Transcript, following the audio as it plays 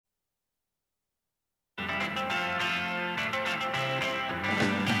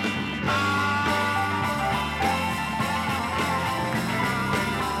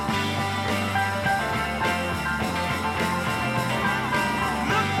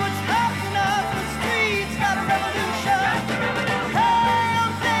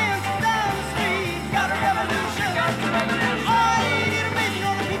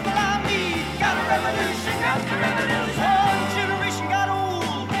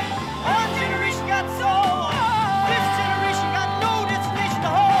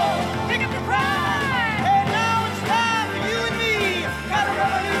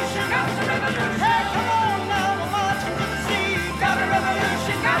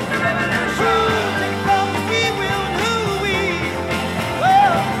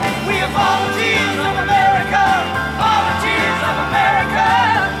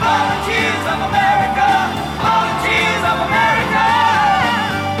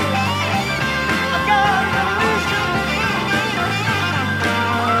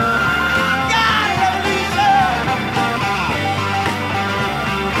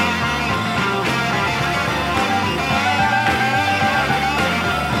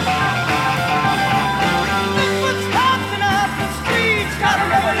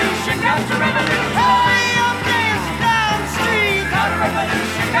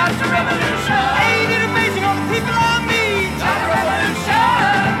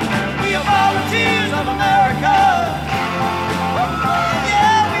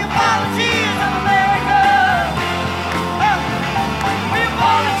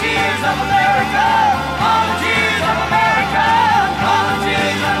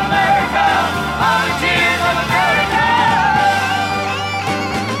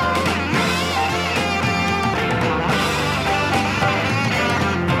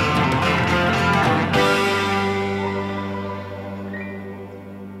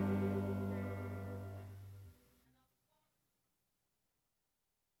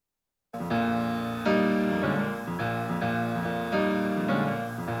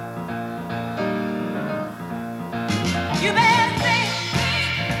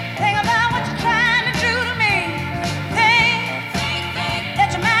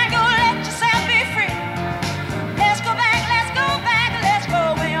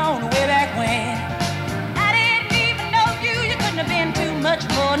much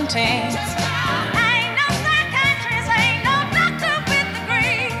more intense. I ain't no psychiatrist, I ain't no doctor with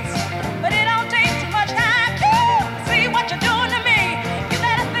degrees, but it don't take too much time to see what you're doing to me. You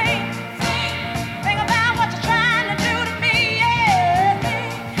better think about what you're trying to do to me. Yeah,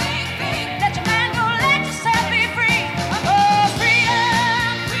 think. Let your mind go, let yourself be free. Oh,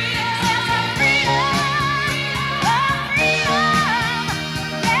 freedom, freedom, freedom, oh, freedom,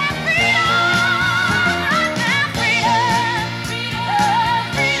 yeah, freedom, right now, freedom, oh,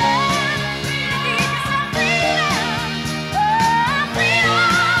 freedom, give you some freedom, oh,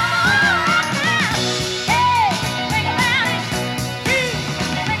 freedom, hey, think about it,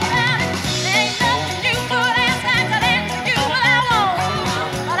 think about it, ain't nothing you could ask, I could answer you what I want,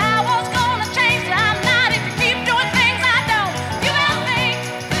 but I was gonna change it, I'm not if you keep doing things I don't, you better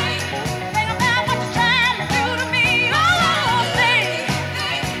think about what you're trying to do to me, oh, think,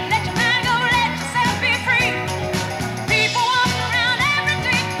 let your mind go, let yourself be free, people walk around every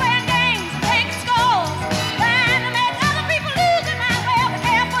day playing games and taking scores, trying to make other people lose their mind, well, be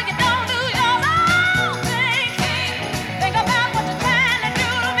careful you don't lose yours, oh, think about what you're trying to do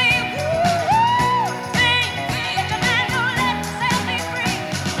to me, woo, think, let your mind go, let yourself be free,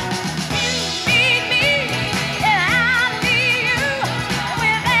 you need me, and I need you,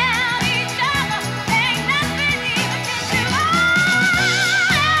 without each other, ain't nothing even can do, oh,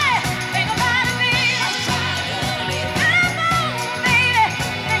 think about it, baby, come on, baby,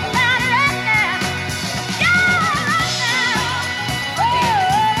 think about it right now, yeah, right now, oh,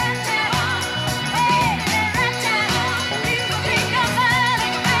 right now, hey, right now, you think about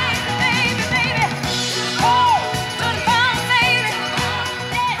it, baby, baby, oh, to the bone, baby,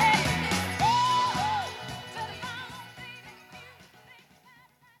 yeah, oh, to the bone,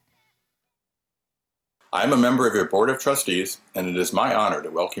 I'm a member of your Board of Trustees, and it is my honor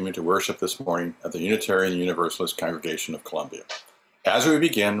to welcome you to worship this morning at the Unitarian Universalist Congregation of Columbia. As we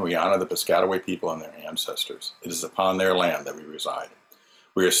begin, we honor the Piscataway people and their ancestors. It is upon their land that we reside.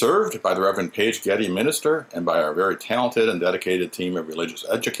 We are served by the Reverend Paige, Getty, minister, and by our very talented and dedicated team of religious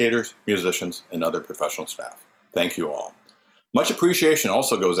educators, musicians, and other professional staff. Thank you all. Much appreciation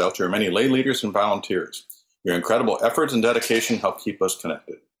also goes out to our many lay leaders and volunteers. Your incredible efforts and dedication help keep us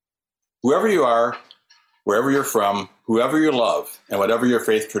connected. Whoever you are, wherever you're from, whoever you love, and whatever your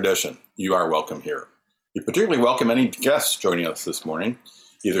faith tradition, you are welcome here. We particularly welcome any guests joining us this morning,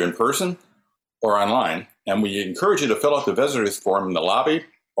 either in person or online, and we encourage you to fill out the visitors form in the lobby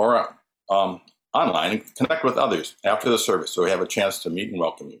or online and connect with others after the service so we have a chance to meet and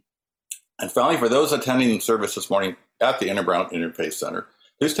welcome you. And finally, for those attending the service this morning at the Interbrown Interfaith Center,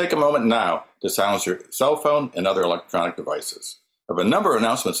 please take a moment now to silence your cell phone and other electronic devices. I have a number of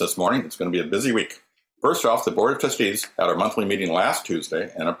announcements this morning. It's going to be a busy week. First off, the Board of Trustees had our monthly meeting last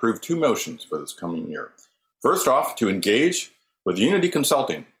Tuesday and approved 2 motions for this coming year. First off, to engage with Unity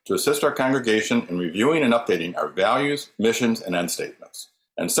Consulting to assist our congregation in reviewing and updating our values, missions, and end statements.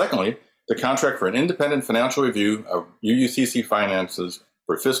 And secondly, to contract for an independent financial review of UUCC finances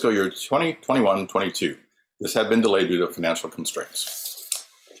for fiscal year 2021-22. This had been delayed due to financial constraints.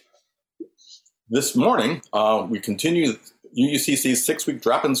 This morning, we continue UUCC's 6-week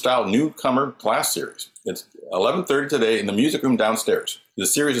drop-in style newcomer class series. It's 11:30 today in the music room downstairs.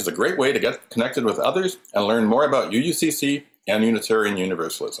 This series is a great way to get connected with others and learn more about UUCC and Unitarian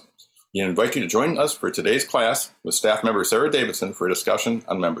Universalism. We invite you to join us for today's class with staff member Sarah Davidson for a discussion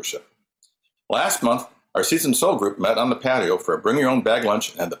on membership. Last month, our Seasoned Soul group met on the patio for a bring your own bag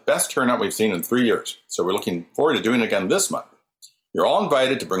lunch and had the best turnout we've seen in 3 years. So we're looking forward to doing it again this month. You're all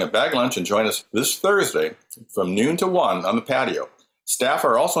invited to bring a bag lunch and join us this Thursday from noon to 1 on the patio. Staff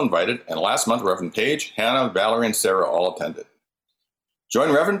are also invited, and last month Reverend Paige, Hannah, Valerie, and Sarah all attended.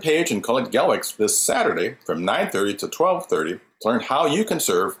 Join Reverend Paige and Colette Gelwicks this Saturday from 9:30 to 12:30 to learn how you can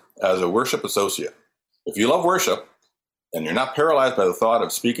serve as a worship associate. If you love worship and you're not paralyzed by the thought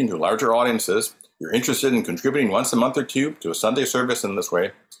of speaking to larger audiences, you're interested in contributing once a month or two to a Sunday service in this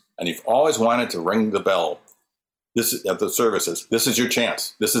way, and you've always wanted to ring the bell at the services, this is your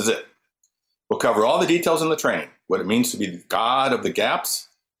chance. This is it. We'll cover all the details in the training, what it means to be the God of the gaps,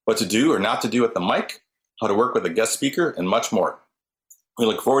 what to do or not to do at the mic, how to work with a guest speaker, and much more. We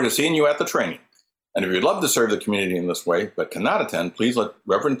look forward to seeing you at the training. And if you'd love to serve the community in this way but cannot attend, please let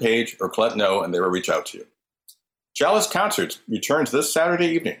Reverend Paige or Colette know and they will reach out to you. Chalice Concerts returns this Saturday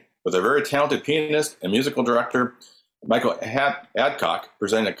evening with a very talented pianist and musical director, Michael Adcock,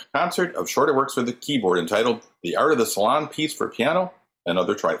 presenting a concert of shorter works for the keyboard entitled The Art of the Salon Piece for Piano and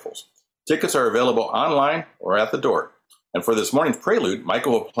Other Trifles. Tickets are available online or at the door. And for this morning's prelude,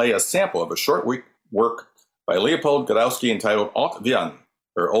 Michael will play a sample of a short work by Leopold Godowski entitled Alt Wien,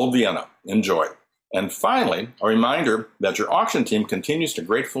 or Old Vienna. Enjoy. And finally, a reminder that your auction team continues to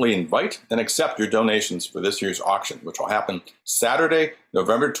gratefully invite and accept your donations for this year's auction, which will happen Saturday,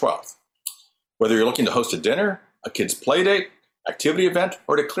 November 12th. Whether you're looking to host a dinner, a kids' play date, activity event,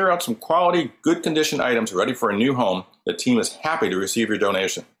 or to clear out some quality, good condition items ready for a new home, the team is happy to receive your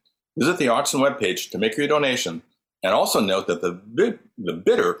donation. Visit the auction webpage to make your donation, and also note that the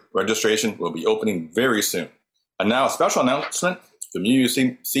bidder registration will be opening very soon. And now a special announcement from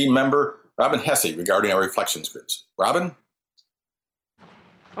UUCC member Robin Hesse regarding our reflections groups. Robin?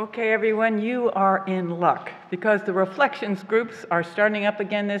 Okay, everyone, you are in luck because the reflections groups are starting up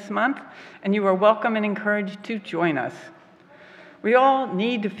again this month, and you are welcome and encouraged to join us. We all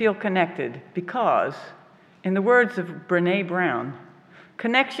need to feel connected because, in the words of Brené Brown,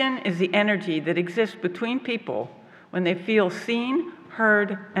 connection is the energy that exists between people when they feel seen,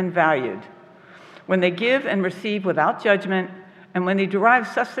 heard, and valued, when they give and receive without judgment, and when they derive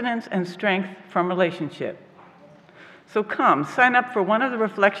sustenance and strength from relationship. So come, sign up for one of the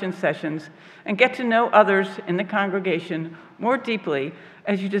reflection sessions and get to know others in the congregation more deeply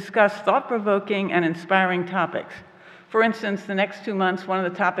as you discuss thought-provoking and inspiring topics. For instance, the next 2 months, one of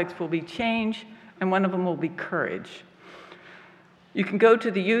the topics will be change, and one of them will be courage. You can go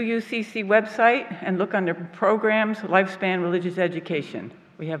to the UUCC website and look under Programs, Lifespan Religious Education.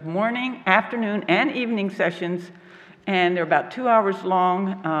 We have morning, afternoon, and evening sessions, and they're about 2 hours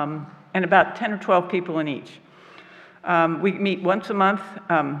long, and about 10 or 12 people in each. We meet once a month.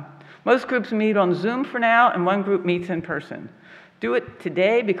 Most groups meet on Zoom for now, and one group meets in person. Do it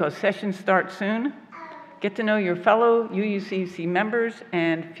today because sessions start soon. Get to know your fellow UUCC members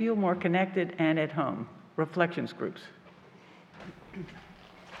and feel more connected and at home. Reflections groups.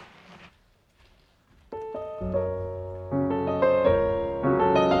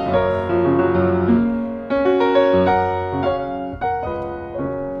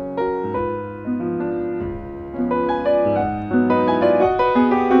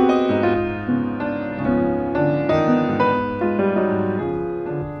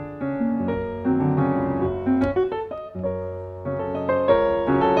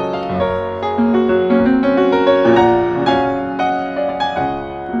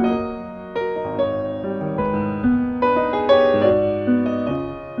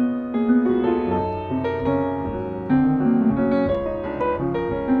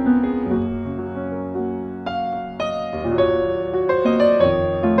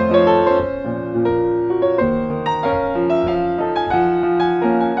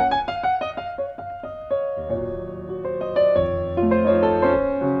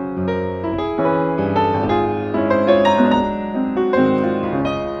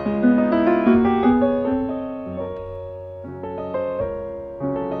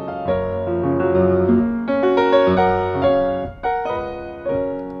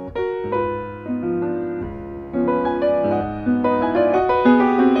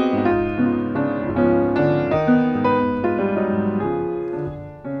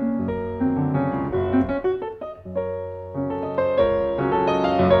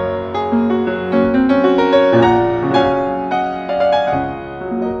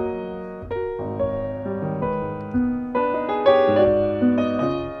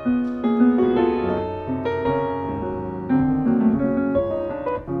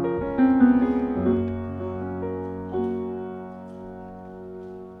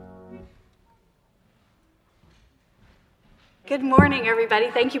 Good morning, everybody.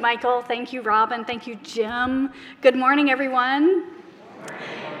 Thank you, Michael. Thank you, Robin. Thank you, Jim. Good morning, everyone.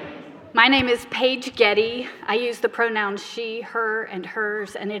 My name is Paige Getty. I use the pronouns she, her, and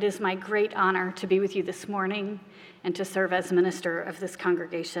hers, and it is my great honor to be with you this morning and to serve as minister of this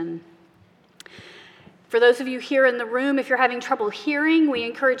congregation. For those of you here in the room, if you're having trouble hearing, we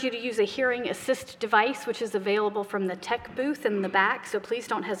encourage you to use a hearing assist device, which is available from the tech booth in the back, so please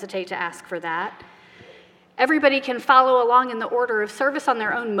don't hesitate to ask for that. Everybody can follow along in the order of service on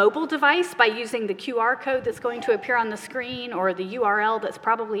their own mobile device by using the QR code that's going to appear on the screen or the URL that's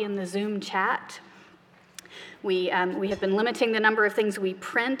probably in the Zoom chat. We have been limiting the number of things we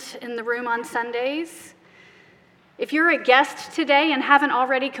print in the room on Sundays. If you're a guest today and haven't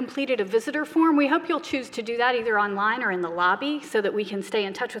already completed a visitor form, we hope you'll choose to do that either online or in the lobby so that we can stay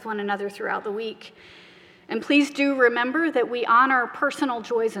in touch with one another throughout the week. And please do remember that we honor personal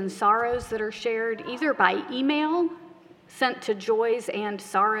joys and sorrows that are shared either by email, sent to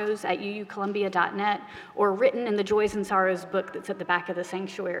joysandsorrows@uucolumbia.net, or written in the Joys and Sorrows book that's at the back of the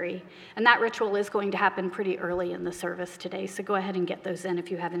sanctuary. And that ritual is going to happen pretty early in the service today, so go ahead and get those in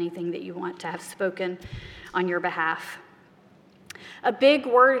if you have anything that you want to have spoken on your behalf. A big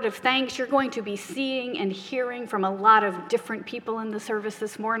word of thanks. You're going to be seeing and hearing from a lot of different people in the service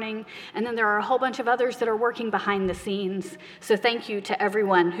this morning, and then there are a whole bunch of others that are working behind the scenes. So thank you to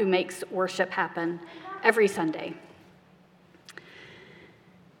everyone who makes worship happen every Sunday.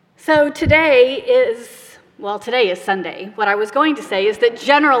 So today is Sunday. What I was going to say is that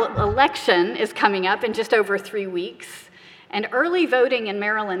general election is coming up in just over 3 weeks, and early voting in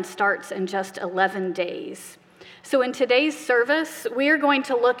Maryland starts in just 11 days. So in today's service, we are going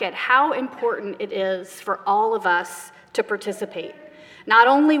to look at how important it is for all of us to participate. Not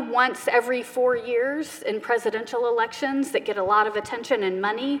only once every 4 years in presidential elections that get a lot of attention and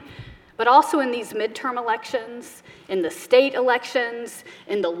money, but also in these midterm elections, in the state elections,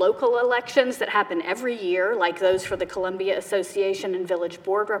 in the local elections that happen every year, like those for the Columbia Association and Village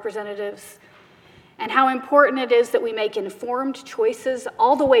Board representatives, and how important it is that we make informed choices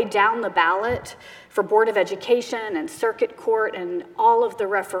all the way down the ballot for Board of Education and Circuit Court and all of the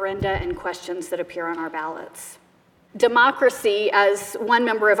referenda and questions that appear on our ballots. Democracy, as one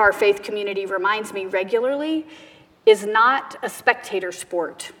member of our faith community reminds me regularly, is not a spectator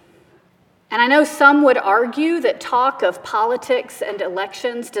sport. And I know some would argue that talk of politics and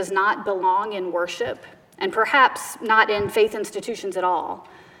elections does not belong in worship, and perhaps not in faith institutions at all.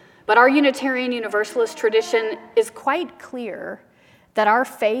 But our Unitarian Universalist tradition is quite clear that our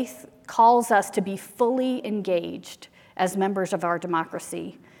faith calls us to be fully engaged as members of our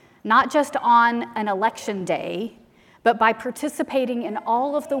democracy, not just on an election day, but by participating in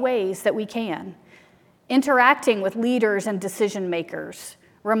all of the ways that we can, interacting with leaders and decision makers,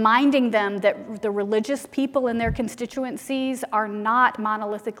 reminding them that the religious people in their constituencies are not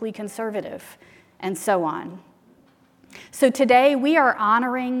monolithically conservative, and so on. So today we are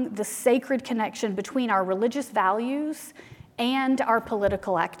honoring the sacred connection between our religious values and our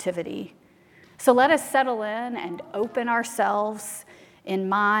political activity. So let us settle in and open ourselves in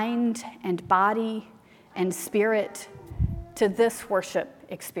mind and body and spirit to this worship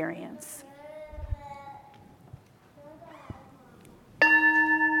experience.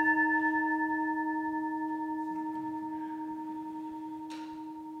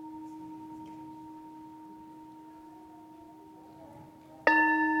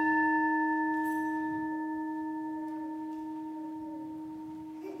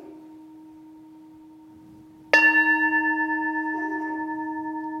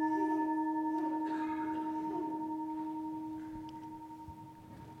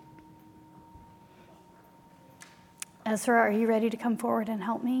 Ezra, are you ready to come forward and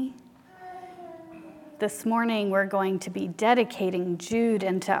help me? This morning, we're going to be dedicating Jude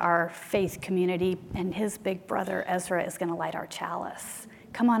into our faith community, and his big brother, Ezra, is going to light our chalice.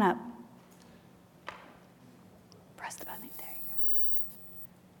 Come on up. Press the button. There you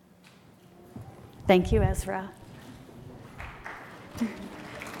go. Thank you, Ezra.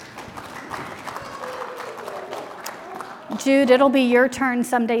 Jude, it'll be your turn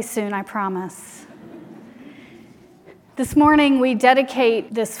someday soon, I promise. This morning, we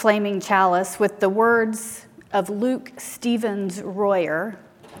dedicate this flaming chalice with the words of Luke Stevens Royer,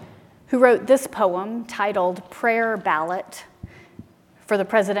 who wrote this poem titled Prayer Ballot for the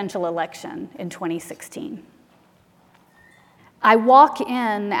presidential election in 2016. I walk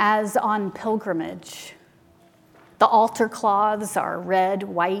in as on pilgrimage. The altar cloths are red,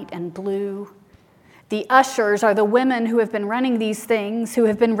 white, and blue. The ushers are the women who have been running these things, who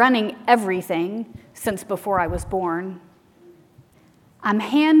have been running everything since before I was born. I'm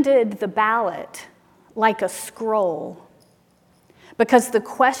handed the ballot like a scroll because the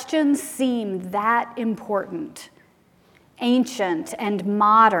questions seem that important, ancient and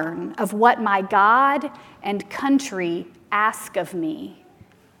modern, of what my God and country ask of me.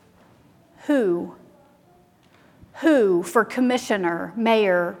 Who for commissioner,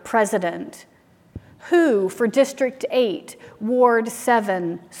 mayor, president? Who for District 8, Ward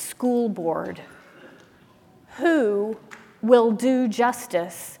 7, school board? Who will do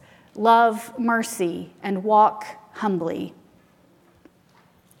justice, love mercy, and walk humbly?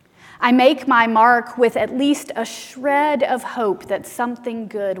 I make my mark with at least a shred of hope that something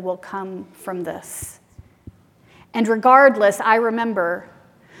good will come from this. And regardless, I remember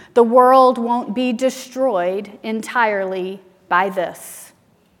the world won't be destroyed entirely by this.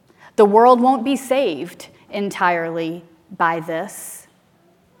 The world won't be saved entirely by this.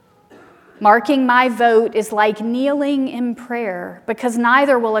 Marking my vote is like kneeling in prayer because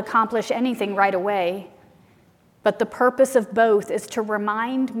neither will accomplish anything right away. But the purpose of both is to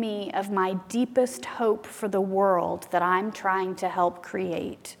remind me of my deepest hope for the world that I'm trying to help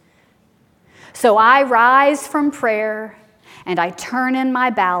create. So I rise from prayer and I turn in my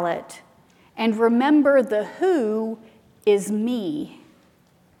ballot and remember the who is me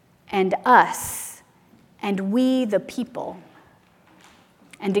and us and we the people.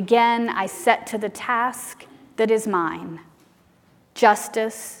 And again I set to the task that is mine,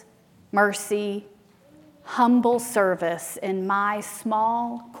 justice, mercy, humble service in my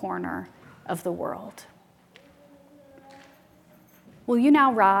small corner of the world. Will you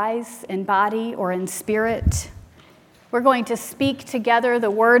now rise in body or in spirit? We're going to speak together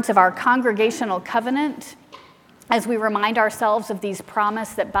the words of our congregational covenant as we remind ourselves of these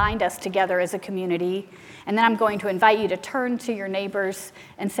promises that bind us together as a community. And then I'm going to invite you to turn to your neighbors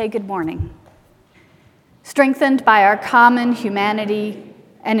and say good morning. Strengthened by our common humanity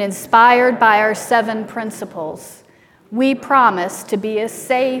and inspired by our 7 principles, we promise to be a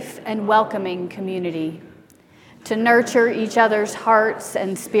safe and welcoming community, to nurture each other's hearts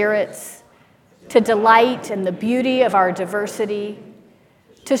and spirits, to delight in the beauty of our diversity,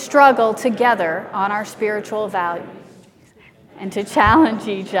 to struggle together on our spiritual values, and to challenge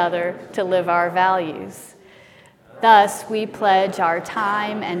each other to live our values. Thus, we pledge our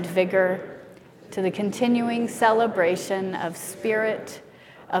time and vigor to the continuing celebration of spirit,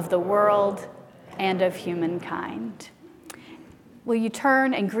 of the world, and of humankind. Will you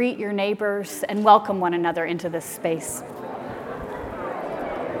turn and greet your neighbors and welcome one another into this space?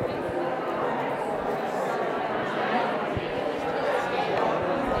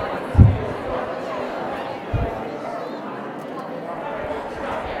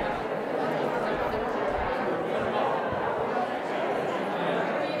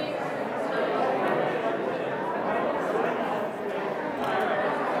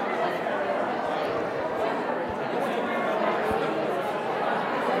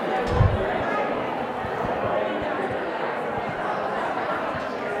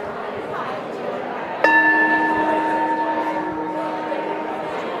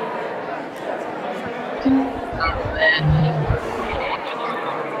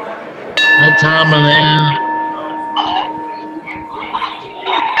 Tom and Ann.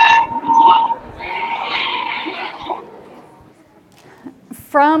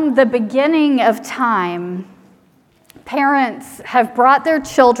 From the beginning of time, parents have brought their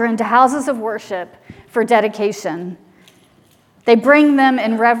children to houses of worship for dedication. They bring them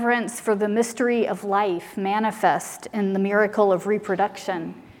in reverence for the mystery of life manifest in the miracle of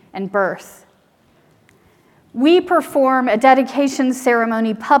reproduction and birth. We perform a dedication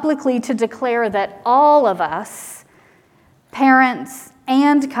ceremony publicly to declare that all of us, parents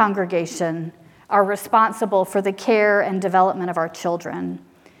and congregation, are responsible for the care and development of our children,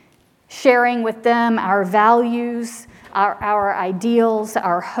 sharing with them our values, our ideals,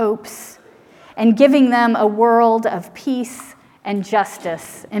 our hopes, and giving them a world of peace and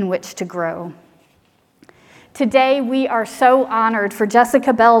justice in which to grow. Today, we are so honored for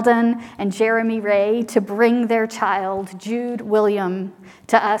Jessica Belden and Jeremy Ray to bring their child, Jude William,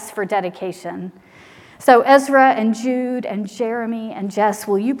 to us for dedication. So Ezra and Jude and Jeremy and Jess,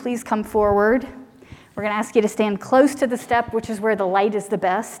 will you please come forward? We're going to ask you to stand close to the step, which is where the light is the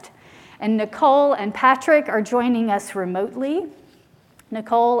best. And Nicole and Patrick are joining us remotely.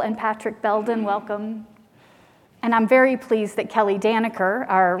 Nicole and Patrick Belden, welcome. And I'm very pleased that Kelly Daniker,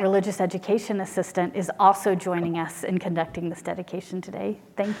 our religious education assistant, is also joining us in conducting this dedication today.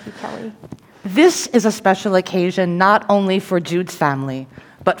 Thank you, Kelly. This is a special occasion not only for Jude's family,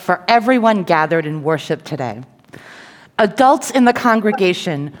 but for everyone gathered in worship today. Adults in the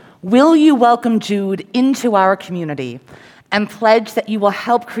congregation, will you welcome Jude into our community and pledge that you will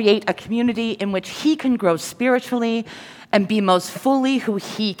help create a community in which he can grow spiritually and be most fully who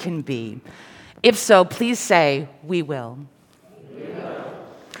he can be? If so, please say, we will. We will.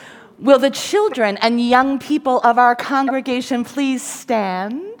 Will the children and young people of our congregation please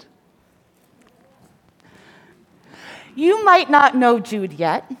stand? You might not know Jude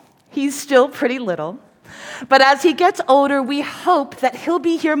yet. He's still pretty little. But as he gets older, we hope that he'll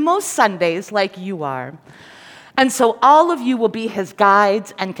be here most Sundays like you are. And so all of you will be his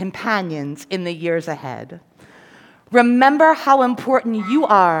guides and companions in the years ahead. Remember how important you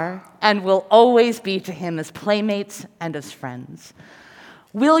are and will always be to him as playmates and as friends.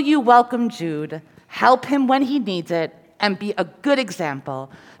 Will you welcome Jude, help him when he needs it, and be a good example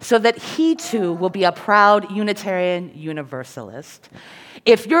so that he too will be a proud Unitarian Universalist?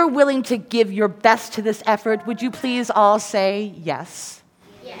 If you're willing to give your best to this effort, would you please all say yes?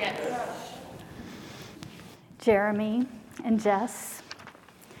 Yes. Jeremy and Jess,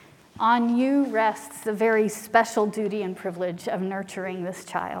 on you rests the very special duty and privilege of nurturing this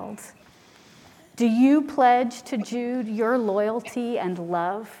child. Do you pledge to Jude your loyalty and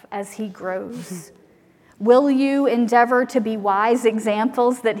love as he grows? Will you endeavor to be wise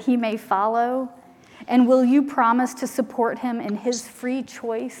examples that he may follow? And will you promise to support him in his free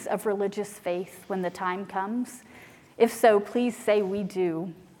choice of religious faith when the time comes? If so, please say we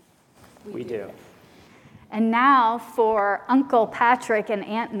do. We do. And now for Uncle Patrick and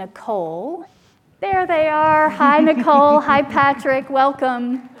Aunt Nicole. There they are. Hi, Nicole. Hi, Patrick.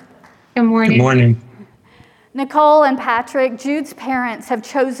 Welcome. Good morning. Good morning. Nicole and Patrick, Jude's parents have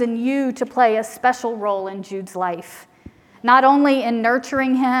chosen you to play a special role in Jude's life, not only in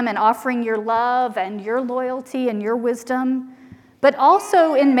nurturing him and offering your love and your loyalty and your wisdom, but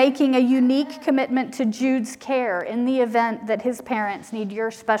also in making a unique commitment to Jude's care in the event that his parents need your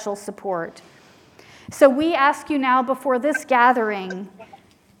special support. So we ask you now before this gathering,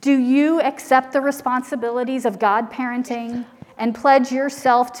 do you accept the responsibilities of God-parenting and pledge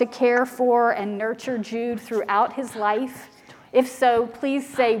yourself to care for and nurture Jude throughout his life? If so, please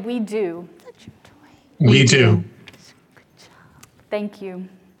say we do. We do. Thank you.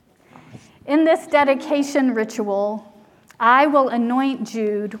 In this dedication ritual, I will anoint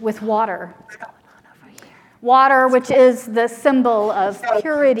Jude with water. Water, which is the symbol of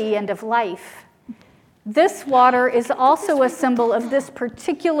purity and of life. This water is also a symbol of this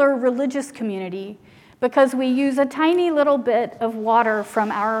particular religious community because we use a tiny little bit of water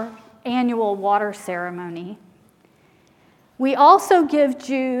from our annual water ceremony. We also give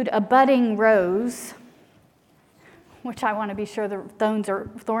Jude a budding rose, which I want to be sure the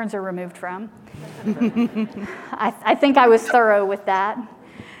thorns are removed from. I think I was thorough with that.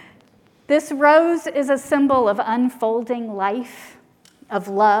 This rose is a symbol of unfolding life, of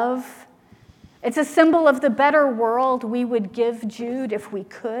love. It's a symbol of the better world we would give Jude if we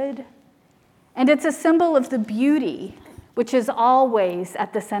could. And it's a symbol of the beauty, which is always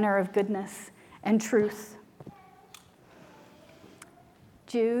at the center of goodness and truth.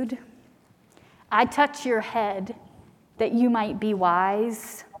 Jude, I touch your head that you might be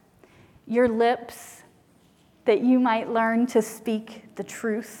wise, your lips that you might learn to speak the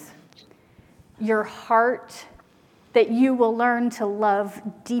truth, your heart that you will learn to love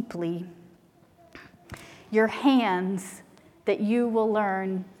deeply, your hands that you will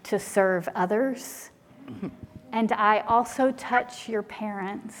learn to serve others. And I also touch your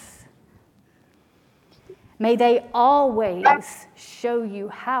parents. May they always show you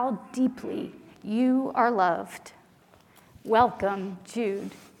how deeply you are loved. Welcome,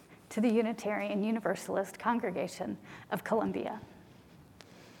 Jude, to the Unitarian Universalist Congregation of Columbia.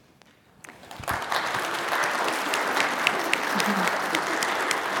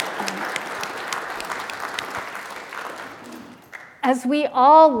 As we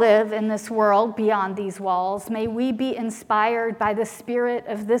all live in this world beyond these walls, may we be inspired by the spirit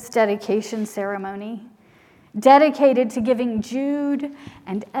of this dedication ceremony, dedicated to giving Jude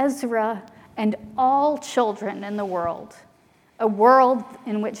and Ezra and all children in the world a world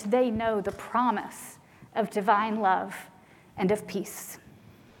in which they know the promise of divine love and of peace.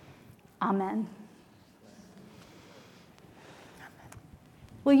 Amen.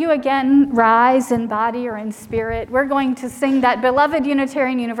 Will you again rise in body or in spirit? We're going to sing that beloved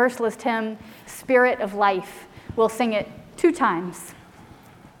Unitarian Universalist hymn, Spirit of Life. We'll sing it 2 times.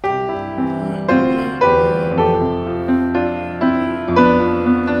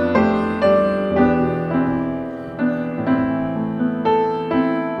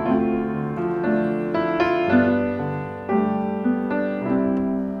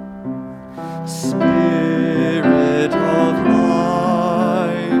 Spirit of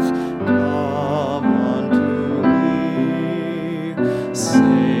life, come unto me.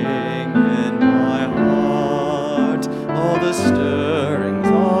 Sing in my heart all the stirrings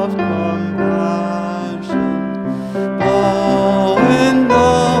of compassion. Blow in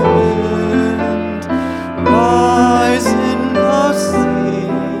the wind, rise in the sea,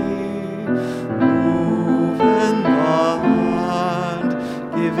 move in the hand,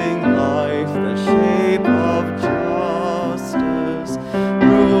 giving life the shape of justice.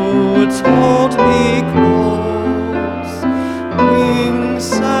 Roots hold me close, wings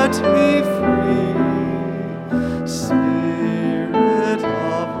set me free. Spirit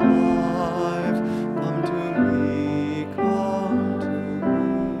of life, come to me, come to me.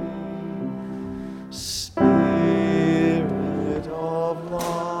 Spirit of life.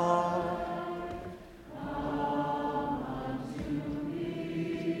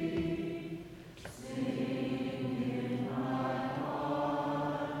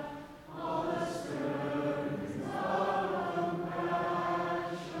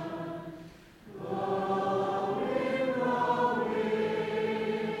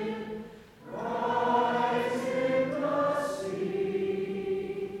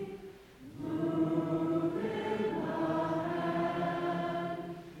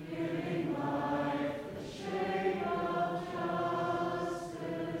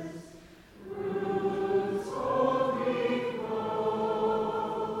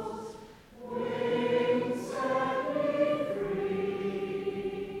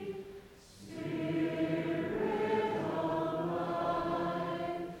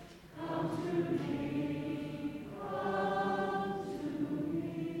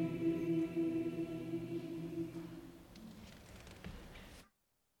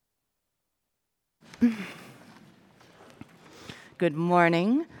 Good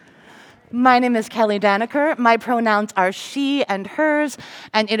morning. My name is Kelly Danaker. My pronouns are she and hers,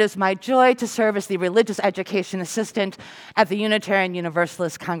 and it is my joy to serve as the religious education assistant at the Unitarian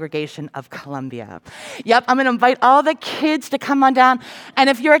Universalist Congregation of Columbia. Yep, I'm going to invite all the kids to come on down, and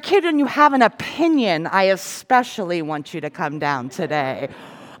if you're a kid and you have an opinion, I especially want you to come down today.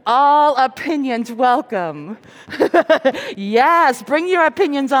 All opinions welcome. Yes, bring your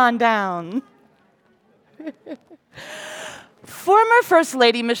opinions on down. Former First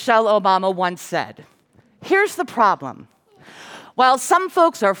Lady Michelle Obama once said, "Here's the problem. While some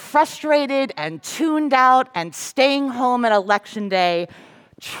folks are frustrated and tuned out and staying home at Election Day,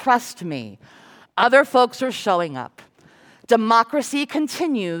 trust me, other folks are showing up. Democracy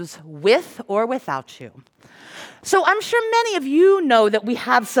continues with or without you." So I'm sure many of you know that we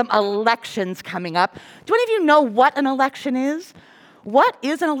have some elections coming up. Do any of you know what an election is? What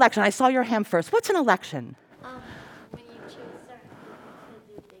is an election? I saw your hand first. What's an election? When you choose certain people to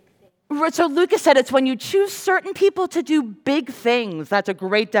do big things. So Lucas said it's when you choose certain people to do big things. That's a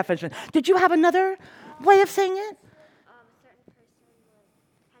great definition. Did you have another way of saying it? Certain person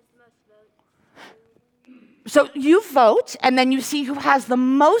has the most votes. So you vote, and then you see who has the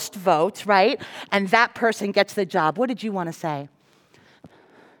most votes, right? And that person gets the job. What did you want to say?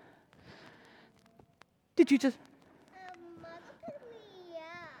 Did you just... Mother picked me up.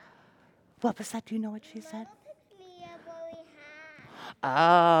 What was that? Do you know what she said? Picked me up when we had.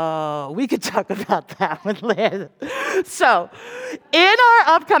 Oh, we could talk about that one later. So, in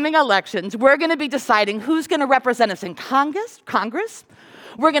our upcoming elections, we're going to be deciding who's going to represent us in Congress.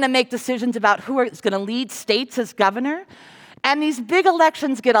 We're going to make decisions about who is going to lead states as governor. And these big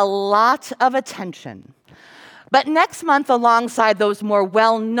elections get a lot of attention. But next month, alongside those more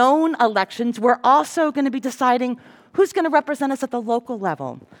well-known elections, we're also going to be deciding who's going to represent us at the local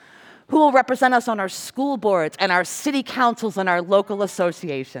level, who will represent us on our school boards and our city councils and our local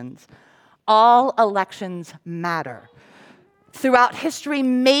associations. All elections matter. Throughout history,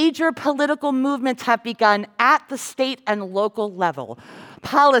 major political movements have begun at the state and local level.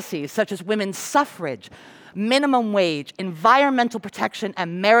 Policies such as women's suffrage, minimum wage, environmental protection,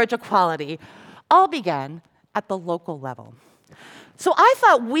 and marriage equality all began at the local level. So I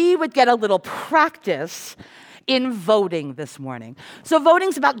thought we would get a little practice in voting this morning. So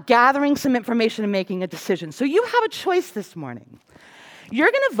voting's about gathering some information and making a decision. So you have a choice this morning.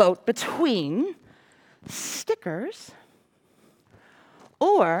 You're going to vote between stickers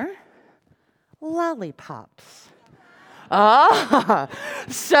or lollipops.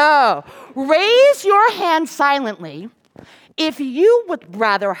 So raise your hand silently if you would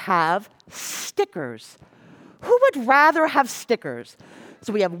rather have stickers. Who would rather have stickers?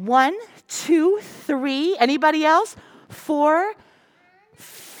 So we have 1, 2, 3. Anybody else? 4,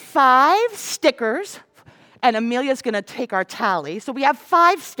 5 stickers. And Amelia's going to take our tally. So we have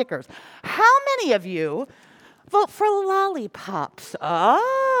 5 stickers. How many of you vote for lollipops?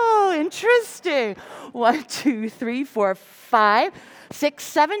 Oh, interesting. 1, 2, 3, 4, 5, 6,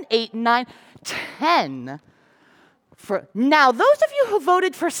 7, 8, 9, 10. Now, those of you who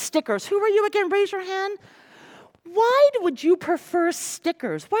voted for stickers, who were you again? Raise your hand. Why would you prefer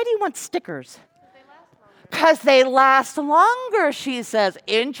stickers? Why do you want stickers? Because they last longer, she says.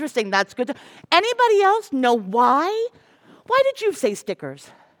 Interesting, that's good. Anybody else know why? Why did you say stickers?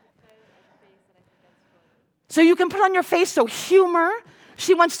 So you can put on your face, so humor.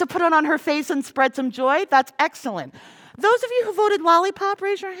 She wants to put it on her face and spread some joy. That's excellent. Those of you who voted lollipop,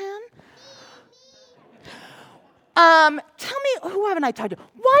 raise your hand. Tell me, who haven't I talked to?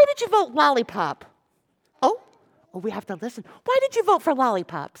 Why did you vote lollipop? Oh, we have to listen. Why did you vote for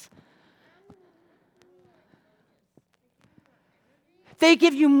lollipops? They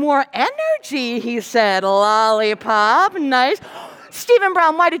give you more energy, he said. Lollipop, nice. Stephen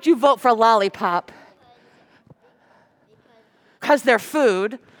Brown, why did you vote for lollipop? Because they're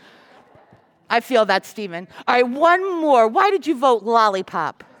food. I feel that, Stephen. All right, one more. Why did you vote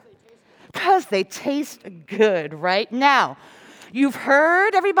lollipop? Because they taste good, right? Now, you've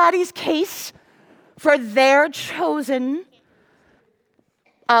heard everybody's case for their chosen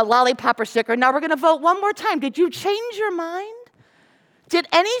lollipop or sticker. Now we're going to vote one more time. Did you change your mind? Did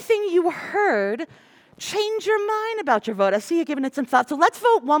anything you heard change your mind about your vote? I see you giving it some thought. So let's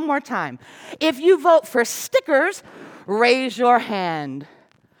vote one more time. If you vote for stickers, raise your hand.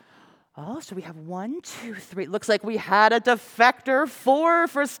 Oh, so we have 1, 2, 3. Looks like we had a defector. 4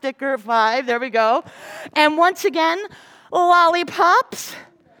 for sticker, 5. There we go. And once again, lollipops.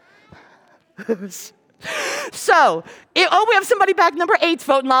 So, we have somebody back, number 8's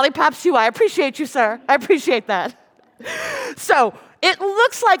voting lollipops too. I appreciate you, sir. I appreciate that. So, It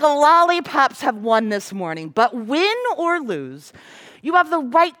looks like lollipops have won this morning, but win or lose, you have the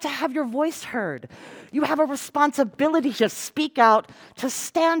right to have your voice heard. You have a responsibility to speak out, to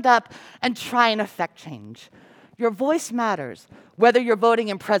stand up, and try and affect change. Your voice matters, whether you're voting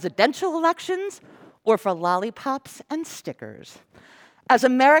in presidential elections or for lollipops and stickers. As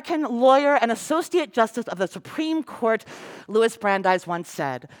American lawyer and Associate Justice of the Supreme Court, Louis Brandeis once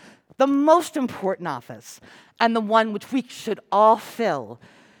said, the most important office, and the one which we should all fill,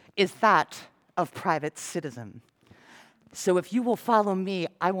 is that of private citizen. So if you will follow me,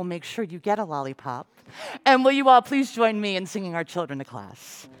 I will make sure you get a lollipop. And will you all please join me in singing our children to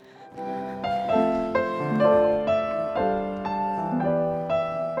class?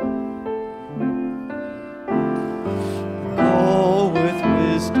 Go with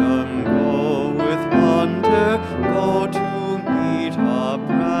wisdom, go with wonder, go to meet a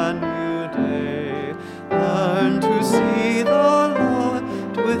brand new day. Learn to see the light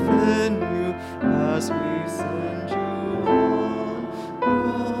within you as we send you on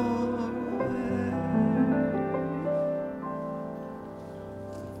your way.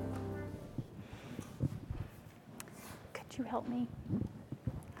 Could you help me?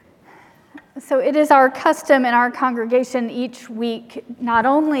 So it is our custom in our congregation each week not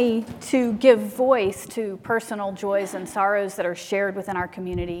only to give voice to personal joys and sorrows that are shared within our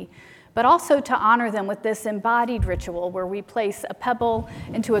community, but also to honor them with this embodied ritual where we place a pebble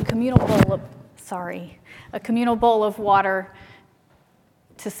into a communal bowl of water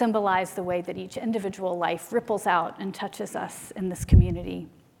to symbolize the way that each individual life ripples out and touches us in this community.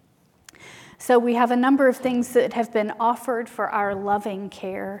 So we have a number of things that have been offered for our loving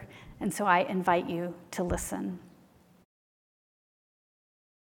care, and so I invite you to listen.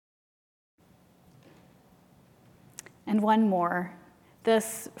 And one more,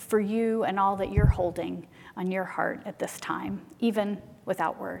 this for you and all that you're holding on your heart at this time, even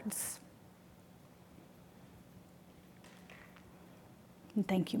without words. And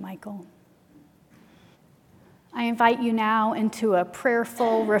thank you, Michael. I invite you now into a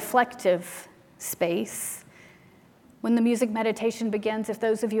prayerful, reflective space. When the music meditation begins, if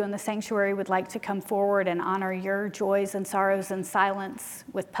those of you in the sanctuary would like to come forward and honor your joys and sorrows in silence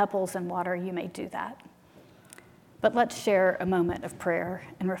with pebbles and water, you may do that. But let's share a moment of prayer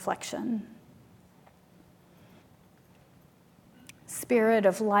and reflection. Spirit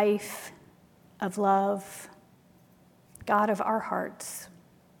of life, of love, God of our hearts,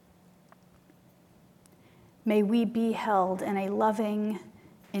 may we be held in a loving,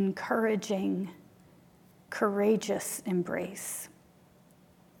 encouraging, courageous embrace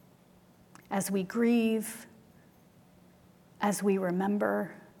as we grieve, as we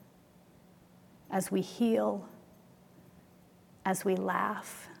remember, as we heal, as we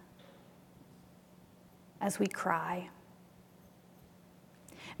laugh, as we cry.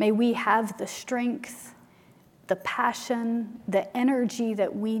 May we have the strength, the passion, the energy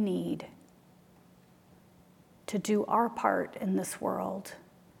that we need to do our part in this world,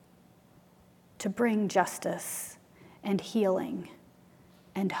 to bring justice and healing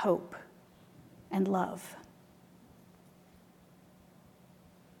and hope and love.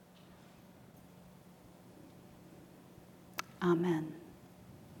 Amen.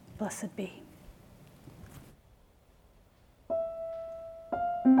 Blessed be.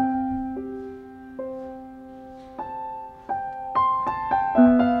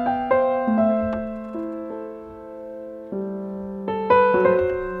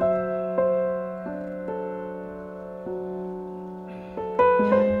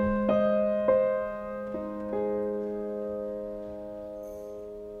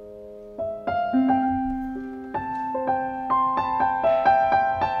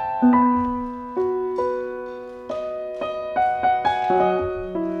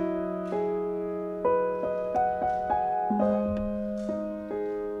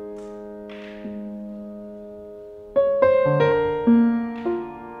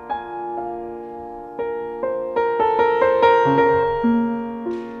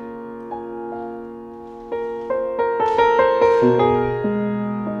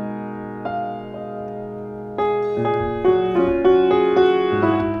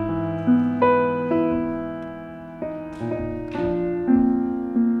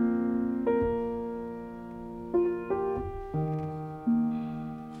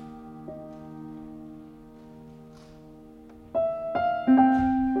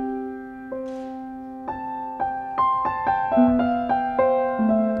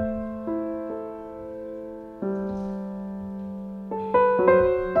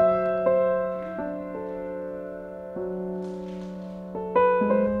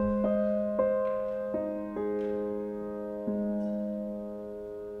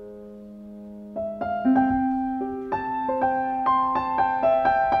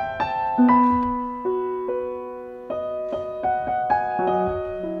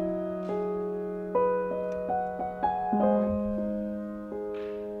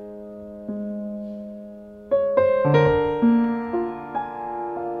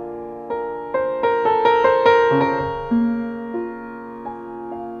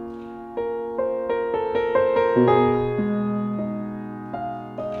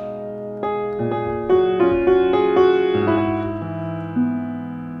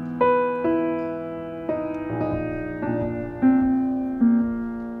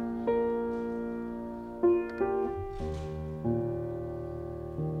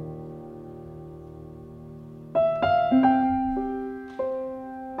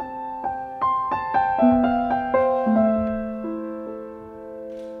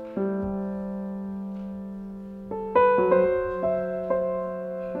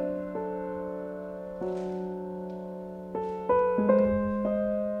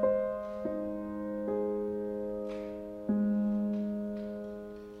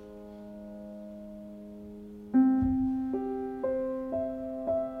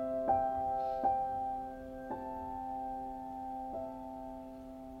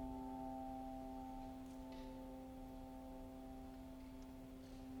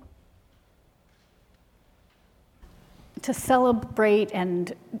 to celebrate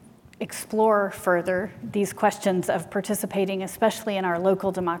and explore further these questions of participating, especially in our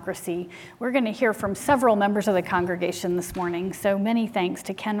local democracy, we're going to hear from several members of the congregation this morning. So many thanks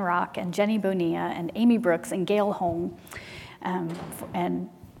to Ken Rock and Jenny Bonilla and Amy Brooks and Gail Holm and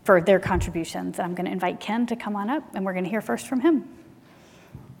for their contributions. I'm going to invite Ken to come on up, and we're going to hear first from him.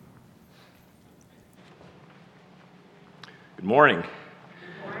 Good morning.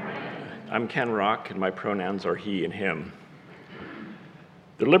 I'm Ken Rock, and my pronouns are he and him.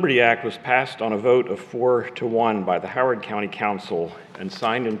 The Liberty Act was passed on a vote of 4-1 by the Howard County Council and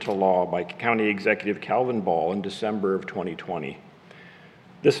signed into law by County Executive Calvin Ball in December of 2020.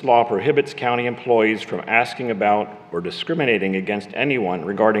 This law prohibits county employees from asking about or discriminating against anyone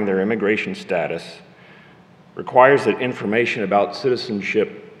regarding their immigration status, requires that information about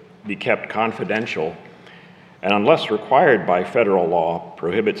citizenship be kept confidential, and unless required by federal law,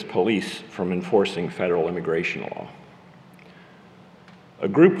 prohibits police from enforcing federal immigration law. A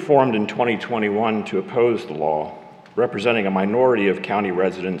group formed in 2021 to oppose the law, representing a minority of county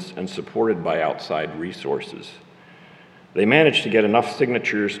residents and supported by outside resources. They managed to get enough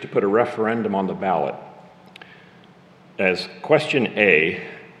signatures to put a referendum on the ballot. As question A,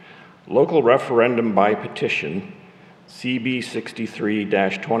 local referendum by petition, CB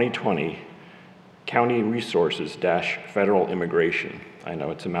 63-2020, county resources-federal immigration. I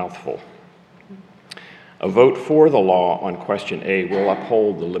know it's a mouthful. A vote for the law on question A will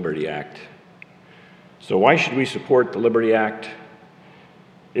uphold the Liberty Act. So why should we support the Liberty Act?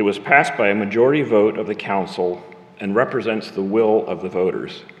 It was passed by a majority vote of the council and represents the will of the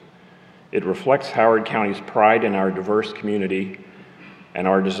voters. It reflects Howard County's pride in our diverse community and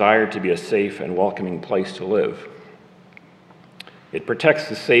our desire to be a safe and welcoming place to live. It protects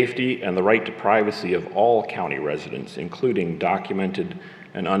the safety and the right to privacy of all county residents, including documented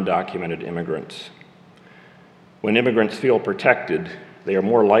and undocumented immigrants. When immigrants feel protected, they are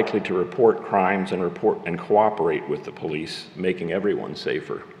more likely to report crimes and cooperate with the police, making everyone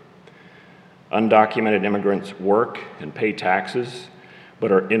safer. Undocumented immigrants work and pay taxes,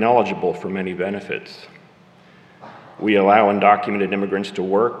 but are ineligible for many benefits. We allow undocumented immigrants to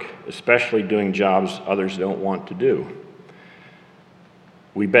work, especially doing jobs others don't want to do.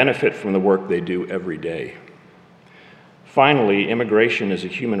 We benefit from the work they do every day. Finally, immigration is a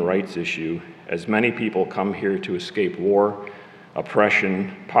human rights issue, as many people come here to escape war,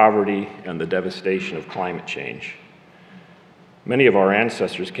 oppression, poverty, and the devastation of climate change. Many of our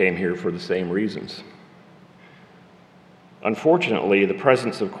ancestors came here for the same reasons. Unfortunately, the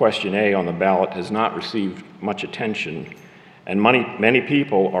presence of question A on the ballot has not received much attention, and many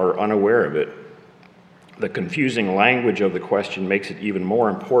people are unaware of it. The confusing language of the question makes it even more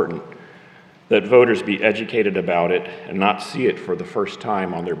important that voters be educated about it and not see it for the first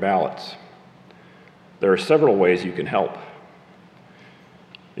time on their ballots. There are several ways you can help.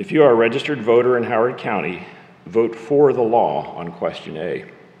 If you are a registered voter in Howard County, vote for the law on question A.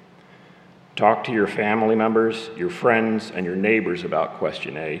 Talk to your family members, your friends, and your neighbors about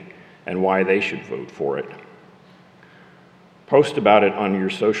question A and why they should vote for it. Post about it on your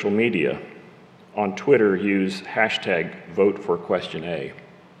social media. On Twitter, use #VoteForQuestionA.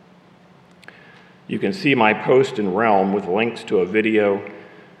 You can see my post in Realm with links to a video,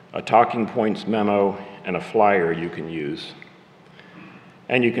 a talking points memo, and a flyer you can use.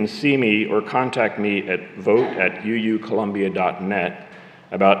 And you can see me or contact me at vote@uucolumbia.net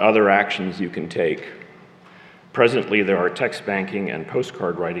about other actions you can take. Presently, there are text banking and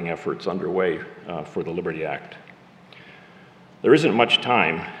postcard writing efforts underway for the Liberty Act. There isn't much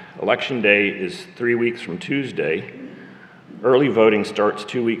time. Election Day is 3 weeks from Tuesday. Early voting starts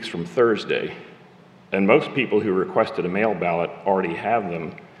 2 weeks from Thursday. And most people who requested a mail ballot already have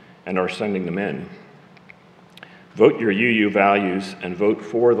them and are sending them in. Vote your UU values and vote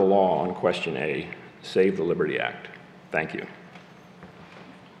for the law on question A. Save the Liberty Act. Thank you.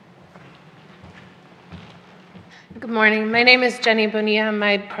 Good morning. My name is Jenny Bonilla.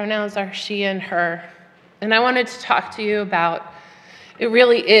 My pronouns are she and her. And I wanted to talk to you about it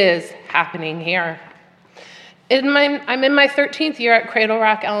really is happening here. I'm in my 13th year at Cradle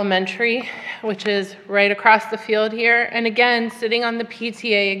Rock Elementary, which is right across the field here, and again, sitting on the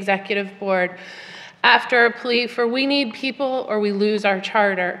PTA executive board after a plea for we need people or we lose our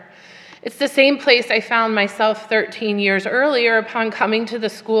charter. It's the same place I found myself 13 years earlier upon coming to the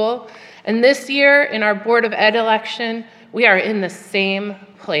school, and this year in our Board of Ed election, we are in the same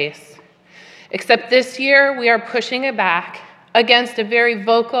place. Except this year, we are pushing it back against a very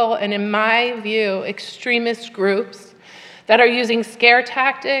vocal and, in my view, extremist groups that are using scare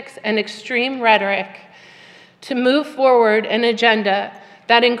tactics and extreme rhetoric to move forward an agenda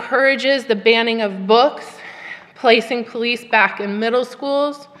that encourages the banning of books, placing police back in middle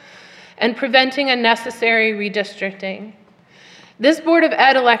schools, and preventing unnecessary redistricting. This Board of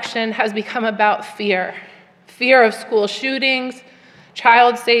Ed election has become about fear. Fear of school shootings,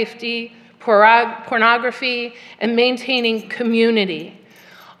 child safety, pornography, and maintaining community.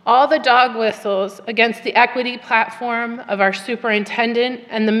 All the dog whistles against the equity platform of our superintendent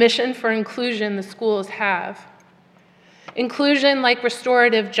and the mission for inclusion the schools have. Inclusion like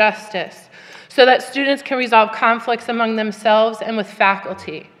restorative justice, so that students can resolve conflicts among themselves and with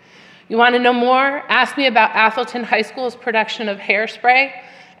faculty. You want to know more? Ask me about Atholton High School's production of Hairspray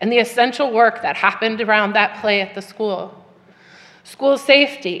and the essential work that happened around that play at the school. School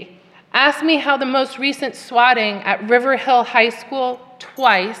safety. Ask me how the most recent swatting at River Hill High School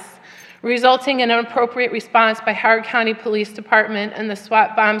twice, resulting in an appropriate response by Howard County Police Department and the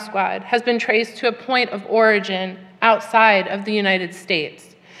SWAT bomb squad, has been traced to a point of origin outside of the United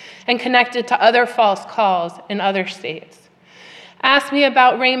States and connected to other false calls in other states. Ask me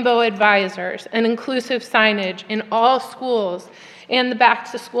about rainbow advisors and inclusive signage in all schools and the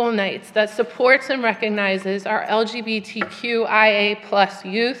back-to-school nights that supports and recognizes our LGBTQIA+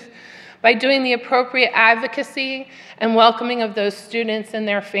 youth by doing the appropriate advocacy and welcoming of those students and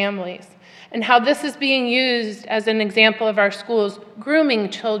their families, and how this is being used as an example of our schools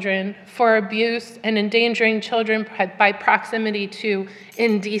grooming children for abuse and endangering children by proximity to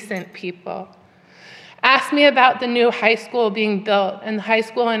indecent people. Ask me about the new high school being built and the high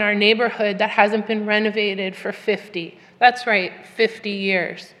school in our neighborhood that hasn't been renovated for 50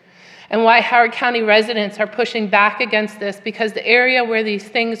 years. And why Howard County residents are pushing back against this, because the area where these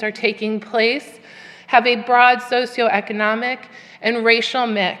things are taking place have a broad socioeconomic and racial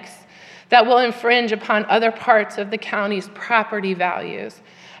mix that will infringe upon other parts of the county's property values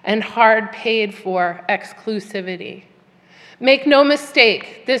and hard paid for exclusivity. Make no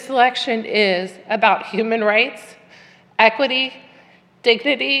mistake, this election is about human rights, equity,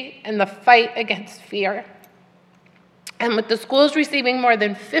 dignity, and the fight against fear. And with the schools receiving more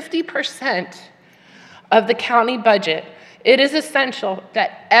than 50% of the county budget, it is essential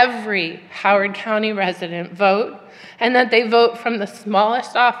that every Howard County resident vote, and that they vote from the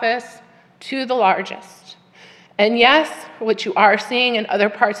smallest office to the largest. And yes, what you are seeing in other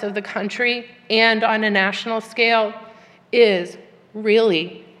parts of the country and on a national scale is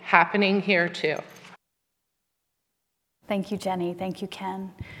really happening here too. Thank you, Jenny. Thank you,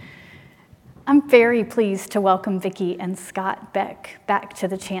 Ken. I'm very pleased to welcome Vicki and Scott Beck back to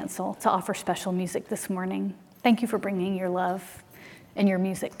the chancel to offer special music this morning. Thank you for bringing your love and your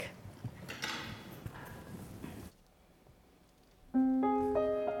music.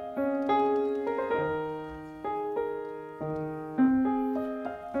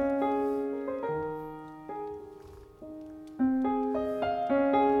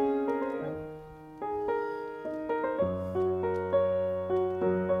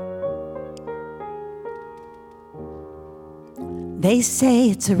 They say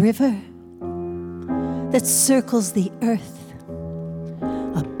it's a river that circles the earth,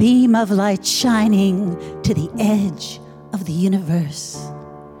 a beam of light shining to the edge of the universe.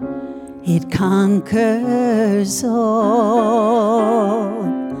 It conquers all.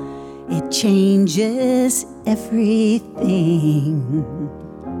 It changes everything.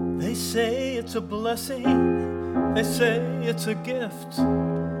 They say it's a blessing. They say it's a gift.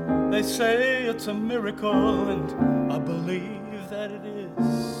 They say it's a miracle, and I believe that it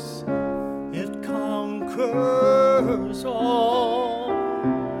is. It conquers all,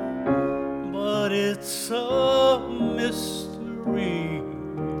 but it's a mystery.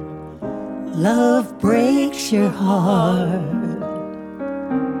 Love breaks your heart.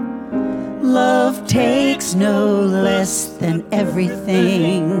 Love takes no less than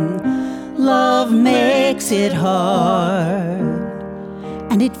everything. Love makes it hard,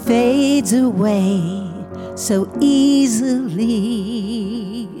 and it fades away so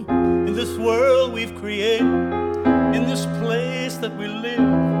easily. In this world we've created, in this place that we live,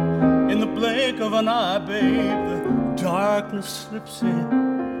 in the blink of an eye, babe, the darkness slips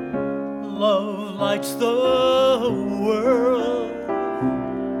in. Love lights the world,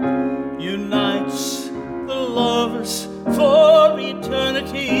 unites the lovers for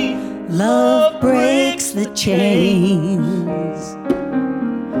eternity. Love breaks the chains.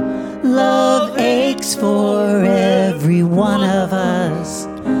 Love aches for every one of us.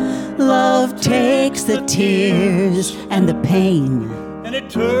 Love takes the tears and the pain, and it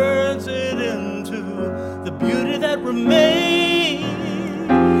turns it into the beauty that remains.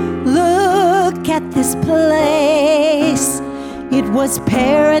 Look at this place. It was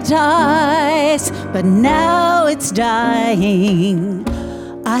paradise, but now it's dying.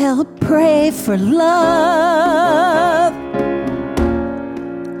 I'll pray for love.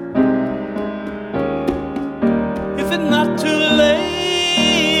 If it's not too late,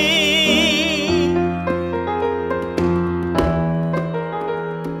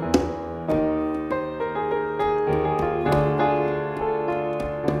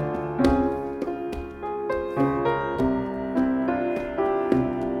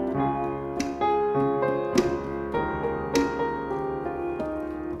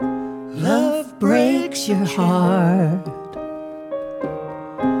 Love breaks your heart.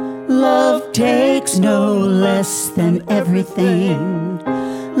 Love takes no less than everything.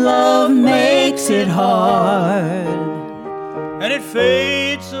 Love makes it hard. and it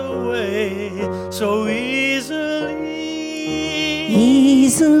fades away so easily.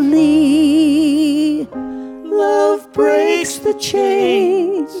 Easily, love breaks the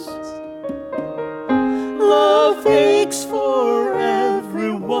chains. Love aches for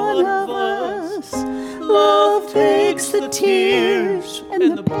every one of us. Love takes the tears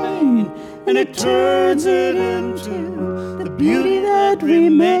and the pain, and it turns it into the beauty that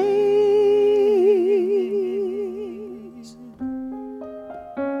remains.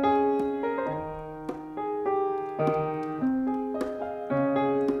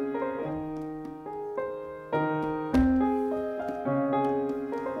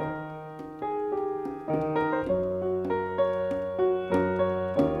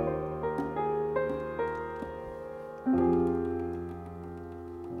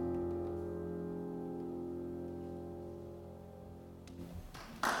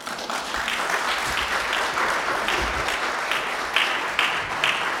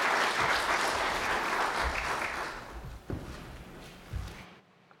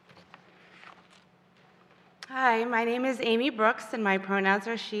 Hi, my name is Amy Brooks, and my pronouns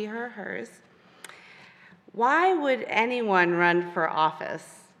are she, her, hers. Why would anyone run for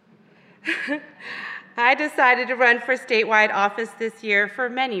office? I decided to run for statewide office this year for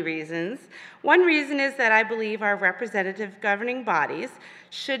many reasons. One reason is that I believe our representative governing bodies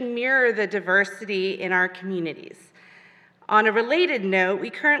should mirror the diversity in our communities. On a related note, we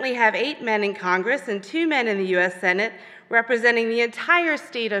currently have 8 men in Congress and 2 men in the U.S. Senate representing the entire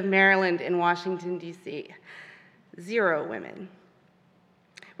state of Maryland and Washington, D.C. 0 women.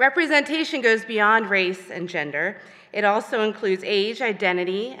 Representation goes beyond race and gender. It also includes age,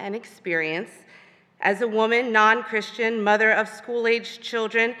 identity, and experience. As a woman, non-Christian, mother of school-aged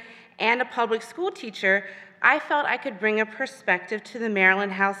children, and a public school teacher, I felt I could bring a perspective to the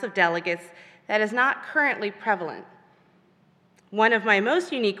Maryland House of Delegates that is not currently prevalent. One of my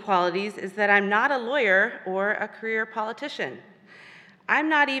most unique qualities is that I'm not a lawyer or a career politician. I'm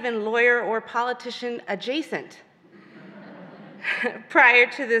not even lawyer or politician adjacent. Prior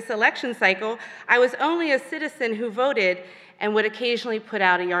to this election cycle, I was only a citizen who voted and would occasionally put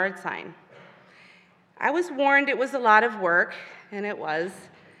out a yard sign. I was warned it was a lot of work, and it was.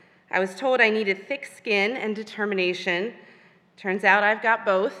 I was told I needed thick skin and determination. Turns out I've got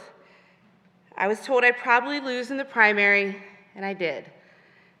both. I was told I'd probably lose in the primary, and I did.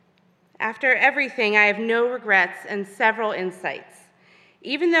 After everything, I have no regrets and several insights.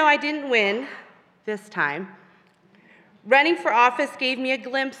 Even though I didn't win this time, running for office gave me a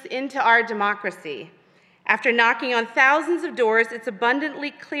glimpse into our democracy. After knocking on thousands of doors, it's abundantly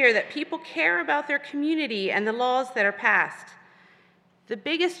clear that people care about their community and the laws that are passed. The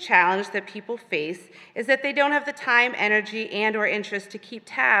biggest challenge that people face is that they don't have the time, energy, and/or interest to keep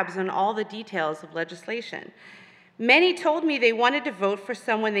tabs on all the details of legislation. Many told me they wanted to vote for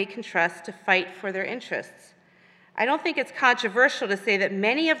someone they can trust to fight for their interests. I don't think it's controversial to say that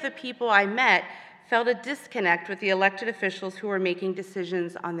many of the people I met felt a disconnect with the elected officials who were making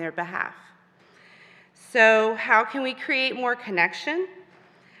decisions on their behalf. So how can we create more connection?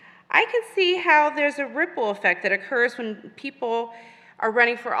 I can see how there's a ripple effect that occurs when people are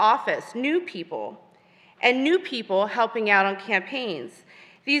running for office, new people helping out on campaigns.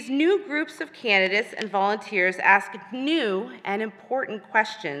 These new groups of candidates and volunteers ask new and important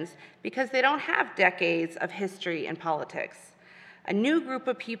questions because they don't have decades of history in politics. A new group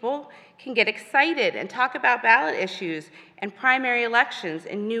of people can get excited and talk about ballot issues and primary elections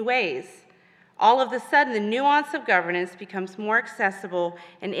in new ways. All of a sudden, the nuance of governance becomes more accessible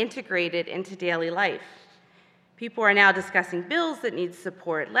and integrated into daily life. People are now discussing bills that need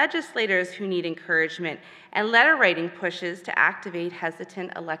support, legislators who need encouragement, and letter-writing pushes to activate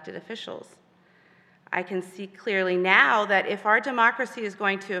hesitant elected officials. I can see clearly now that if our democracy is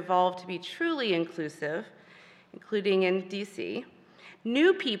going to evolve to be truly inclusive, including in DC,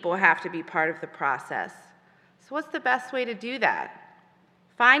 new people have to be part of the process. So what's the best way to do that?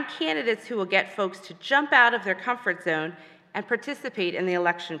 Find candidates who will get folks to jump out of their comfort zone and participate in the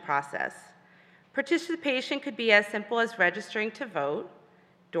election process. Participation could be as simple as registering to vote,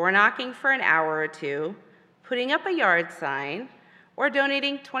 door knocking for an hour or two, putting up a yard sign, or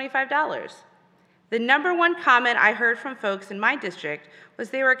donating $25. The number one comment I heard from folks in my district was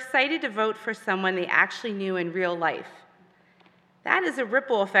they were excited to vote for someone they actually knew in real life. That is a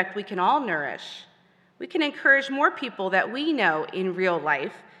ripple effect we can all nourish. We can encourage more people that we know in real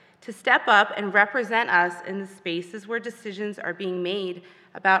life to step up and represent us in the spaces where decisions are being made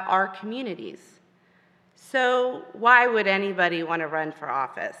about our communities. So why would anybody want to run for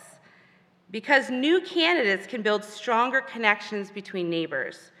office? Because new candidates can build stronger connections between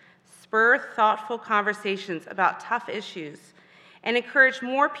neighbors, spur thoughtful conversations about tough issues, and encourage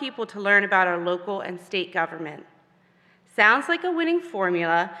more people to learn about our local and state government. Sounds like a winning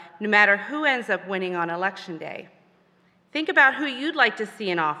formula, no matter who ends up winning on Election Day. Think about who you'd like to see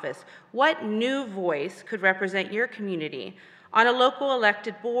in office. What new voice could represent your community on a local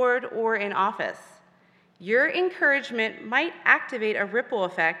elected board or in office? Your encouragement might activate a ripple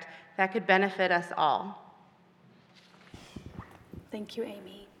effect that could benefit us all. Thank you,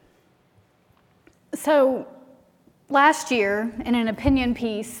 Amy. So, last year, in an opinion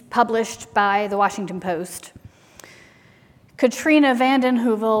piece published by the Washington Post, Katrina vanden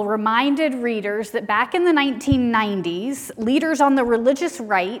Heuvel reminded readers that back in the 1990s, leaders on the religious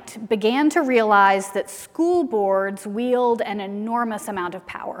right began to realize that school boards wield an enormous amount of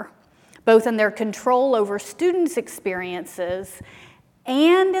power, both in their control over students' experiences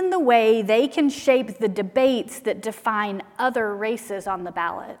and in the way they can shape the debates that define other races on the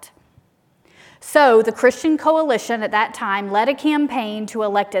ballot. So the Christian Coalition at that time led a campaign to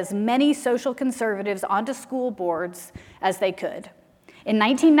elect as many social conservatives onto school boards as they could. In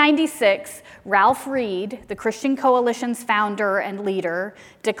 1996, Ralph Reed, the Christian Coalition's founder and leader,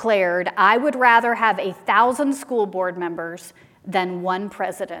 declared, "I would rather have 1,000 school board members than one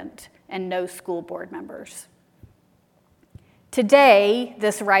president and no school board members." Today,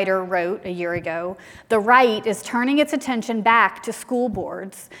 this writer wrote a year ago, the right is turning its attention back to school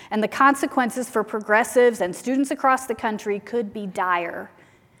boards, and the consequences for progressives and students across the country could be dire.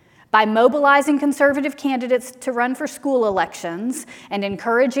 By mobilizing conservative candidates to run for school elections and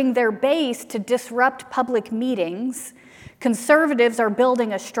encouraging their base to disrupt public meetings, conservatives are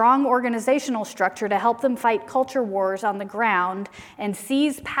building a strong organizational structure to help them fight culture wars on the ground and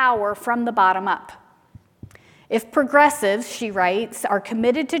seize power from the bottom up. If progressives, she writes, are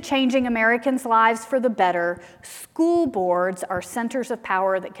committed to changing Americans' lives for the better, school boards are centers of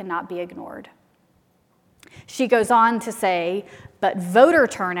power that cannot be ignored. She goes on to say, but voter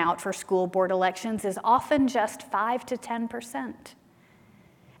turnout for school board elections is often just 5 to 10%.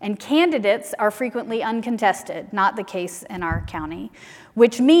 And candidates are frequently uncontested, not the case in our county,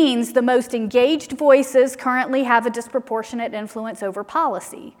 which means the most engaged voices currently have a disproportionate influence over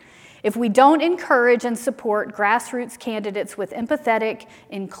policy. If we don't encourage and support grassroots candidates with empathetic,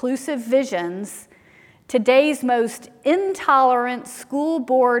 inclusive visions, today's most intolerant school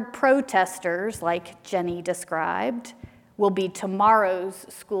board protesters, like Jenny described, will be tomorrow's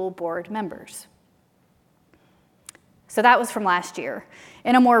school board members. So that was from last year.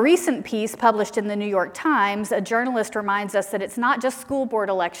 In a more recent piece published in the New York Times, a journalist reminds us that it's not just school board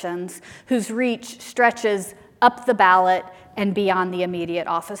elections whose reach stretches up the ballot and beyond the immediate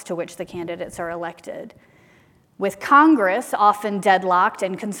office to which the candidates are elected. With Congress often deadlocked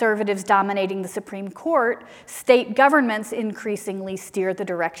and conservatives dominating the Supreme Court, state governments increasingly steer the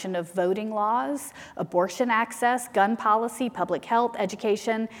direction of voting laws, abortion access, gun policy, public health,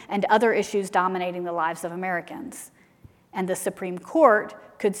 education, and other issues dominating the lives of Americans. And the Supreme Court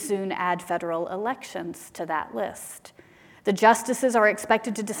could soon add federal elections to that list. The justices are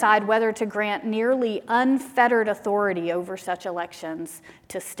expected to decide whether to grant nearly unfettered authority over such elections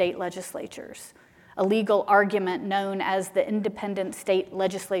to state legislatures, a legal argument known as the independent state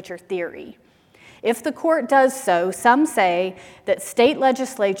legislature theory. If the court does so, some say that state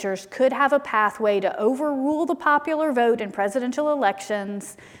legislatures could have a pathway to overrule the popular vote in presidential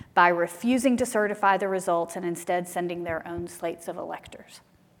elections by refusing to certify the results and instead sending their own slates of electors.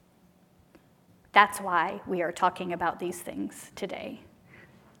 That's why we are talking about these things today.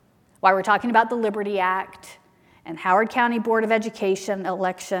 Why we're talking about the Liberty Act and Howard County Board of Education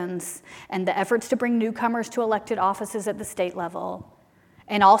elections and the efforts to bring newcomers to elected offices at the state level.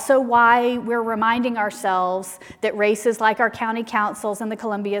 And also why we're reminding ourselves that races like our county councils and the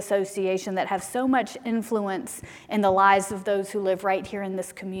Columbia Association that have so much influence in the lives of those who live right here in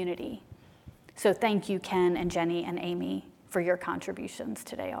this community. So thank you, Ken and Jenny and Amy, for your contributions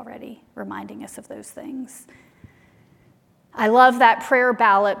today already, reminding us of those things. I love that prayer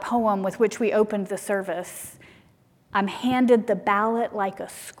ballot poem with which we opened the service. I'm handed the ballot like a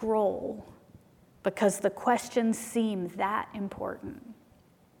scroll because the questions seem that important.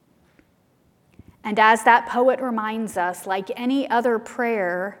 And as that poet reminds us, like any other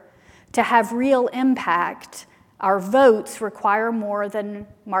prayer, to have real impact, our votes require more than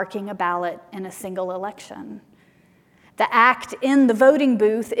marking a ballot in a single election. The act in the voting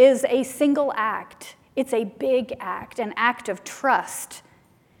booth is a single act. It's a big act, an act of trust.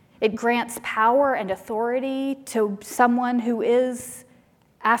 It grants power and authority to someone who is,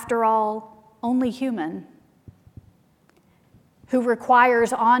 after all, only human, who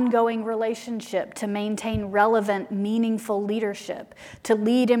requires ongoing relationship to maintain relevant, meaningful leadership, to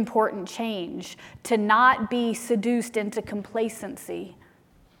lead important change, to not be seduced into complacency.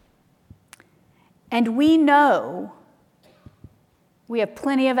 And we know, we have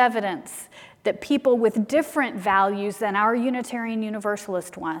plenty of evidence that people with different values than our Unitarian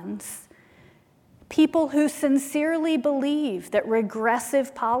Universalist ones, people who sincerely believe that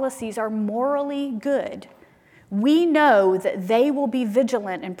regressive policies are morally good, we know that they will be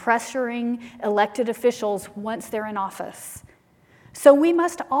vigilant in pressuring elected officials once they're in office. So we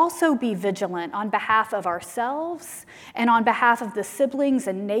must also be vigilant on behalf of ourselves and on behalf of the siblings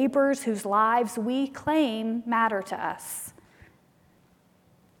and neighbors whose lives we claim matter to us.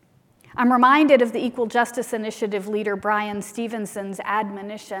 I'm reminded of the Equal Justice Initiative leader Brian Stevenson's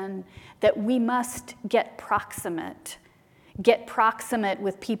admonition that we must get proximate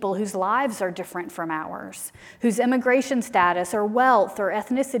with people whose lives are different from ours, whose immigration status or wealth or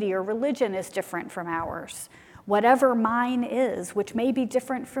ethnicity or religion is different from ours, whatever mine is, which may be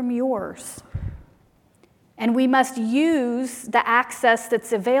different from yours. And we must use the access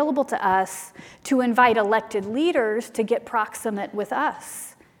that's available to us to invite elected leaders to get proximate with us,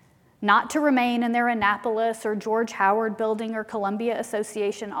 not to remain in their Annapolis or George Howard Building or Columbia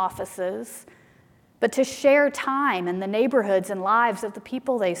Association offices, but to share time in the neighborhoods and lives of the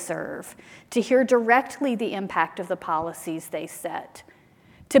people they serve, to hear directly the impact of the policies they set,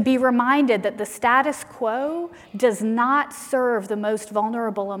 to be reminded that the status quo does not serve the most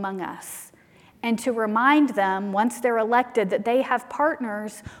vulnerable among us, and to remind them, once they're elected, that they have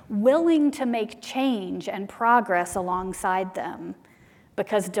partners willing to make change and progress alongside them,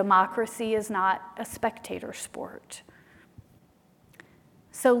 because democracy is not a spectator sport.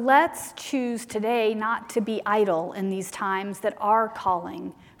 So let's choose today not to be idle in these times that are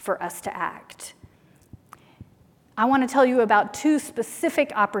calling for us to act. I want to tell you about 2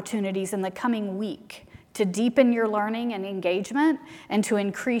 specific opportunities in the coming week to deepen your learning and engagement and to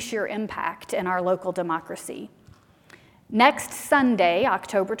increase your impact in our local democracy. Next Sunday,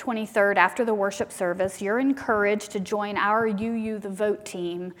 October 23rd, after the worship service, you're encouraged to join our UU The Vote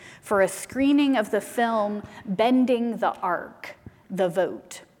team for a screening of the film Bending the Arc, The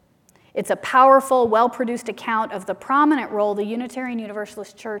Vote. It's a powerful, well-produced account of the prominent role the Unitarian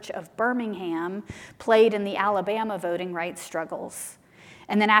Universalist Church of Birmingham played in the Alabama voting rights struggles.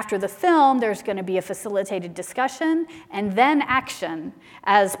 And then after the film, there's going to be a facilitated discussion and then action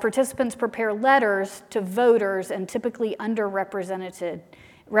as participants prepare letters to voters in typically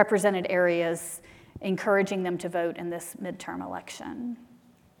underrepresented areas, encouraging them to vote in this midterm election.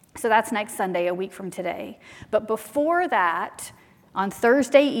 So that's next Sunday, a week from today. But before that, on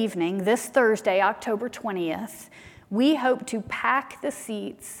Thursday evening, this Thursday, October 20th, we hope to pack the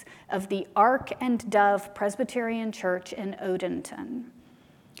seats of the Ark and Dove Presbyterian Church in Odenton,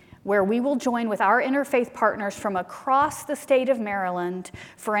 where we will join with our interfaith partners from across the state of Maryland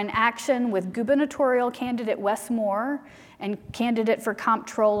for an action with gubernatorial candidate Wes Moore and candidate for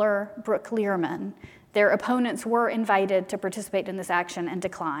comptroller Brooke Learman. Their opponents were invited to participate in this action and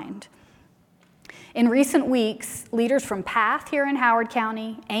declined. In recent weeks, leaders from PATH here in Howard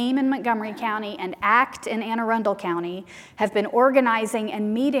County, AIM in Montgomery County, and ACT in Anne Arundel County have been organizing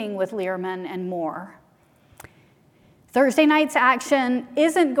and meeting with Learman and Moore. Thursday night's action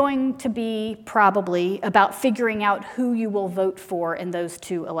isn't going to be probably about figuring out who you will vote for in those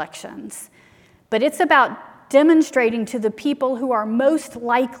 2 elections, but it's about demonstrating to the people who are most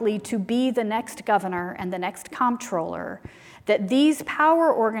likely to be the next governor and the next comptroller that these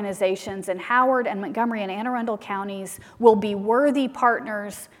power organizations in Howard and Montgomery and Anne Arundel counties will be worthy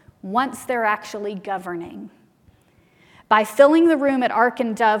partners once they're actually governing. By filling the room at Ark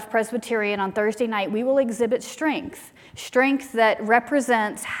and Dove Presbyterian on Thursday night, we will exhibit strength that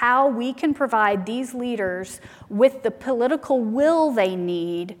represents how we can provide these leaders with the political will they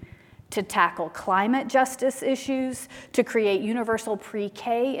need to tackle climate justice issues, to create universal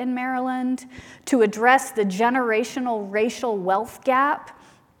pre-K in Maryland, to address the generational racial wealth gap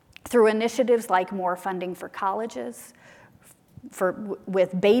through initiatives like more funding for colleges,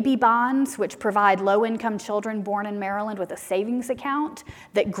 with baby bonds, which provide low-income children born in Maryland with a savings account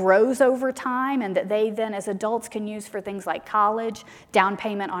that grows over time and that they then as adults can use for things like college, down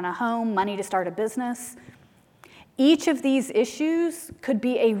payment on a home, money to start a business. Each of these issues could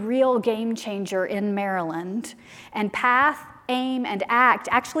be a real game changer in Maryland, and PATH, AIM, and ACT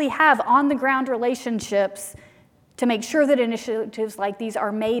actually have on-the-ground relationships to make sure that initiatives like these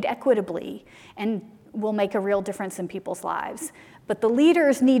are made equitably and will make a real difference in people's lives. But the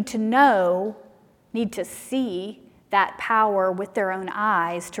leaders need to see that power with their own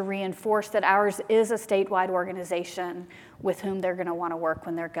eyes to reinforce that ours is a statewide organization with whom they're going to want to work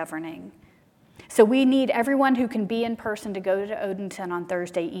when they're governing. So we need everyone who can be in person to go to Odenton on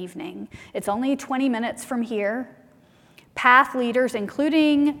Thursday evening. It's only 20 minutes from here. PATH leaders,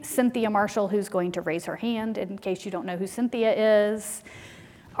 including Cynthia Marshall, who's going to raise her hand in case you don't know who Cynthia is,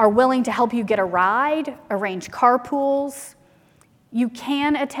 are willing to help you get a ride, arrange carpools. You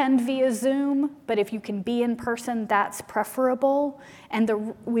can attend via Zoom, but if you can be in person, that's preferable.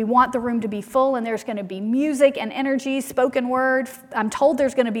 And we want the room to be full, and there's going to be music and energy, spoken word. I'm told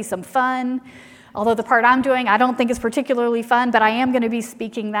there's going to be some fun, although the part I'm doing I don't think is particularly fun, but I am going to be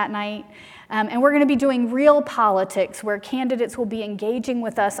speaking that night. And we're going to be doing real politics where candidates will be engaging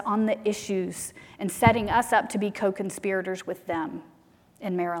with us on the issues and setting us up to be co-conspirators with them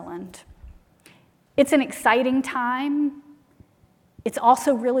in Maryland. It's an exciting time. It's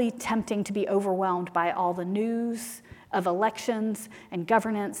also really tempting to be overwhelmed by all the news of elections and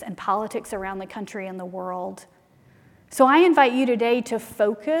governance and politics around the country and the world. So I invite you today to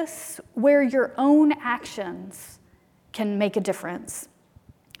focus where your own actions can make a difference.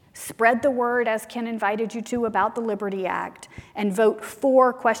 Spread the word, as Ken invited you to, about the Liberty Act, and vote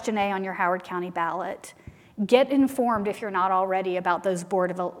for Question A on your Howard County ballot. Get informed, if you're not already, about those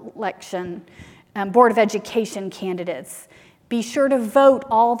Board of Education candidates. Be sure to vote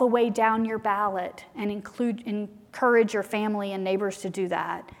all the way down your ballot and encourage your family and neighbors to do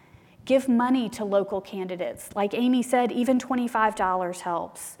that. Give money to local candidates. Like Amy said, even $25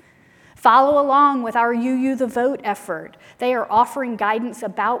 helps. Follow along with our UU the Vote effort. They are offering guidance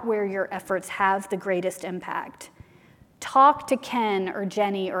about where your efforts have the greatest impact. Talk to Ken or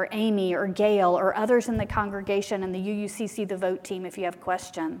Jenny or Amy or Gail or others in the congregation and the UUCC the Vote team if you have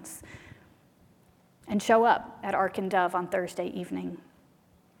questions. And show up at Ark and Dove on Thursday evening.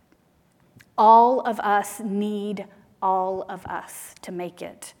 All of us need all of us to make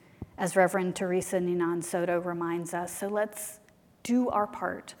it, as Reverend Teresa Ninan Soto reminds us. So let's do our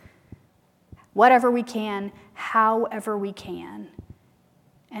part. Whatever we can, however we can.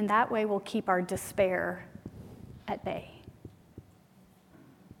 And that way we'll keep our despair at bay.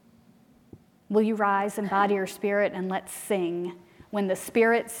 Will you rise in body or spirit, and let's sing. When the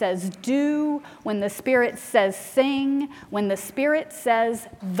Spirit says do, when the Spirit says sing, when the Spirit says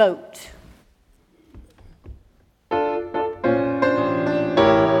vote.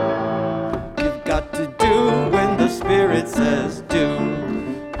 You've got to do when the Spirit says do.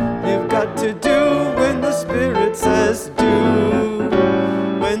 You've got to do when the Spirit says do.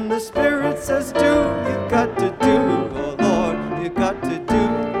 When the Spirit says do, you've got to do. Oh Lord, you've got to do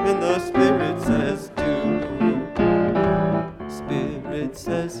when the Spirit says do. Spirit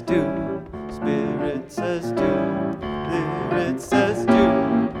says do. Spirit says do. Spirit says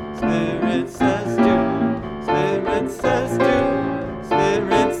do. Spirit says do. Spirit says do.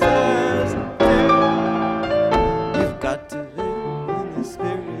 Spirit says do. You've got to live when the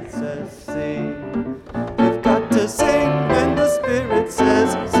Spirit says sing. You've got to sing when the Spirit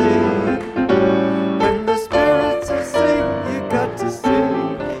says sing. When the Spirit says sing, you got to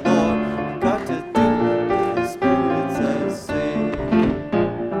sing. Oh Lord, you got to do when the Spirit says sing.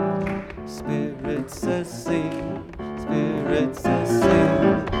 Spirit says sing. Spirit says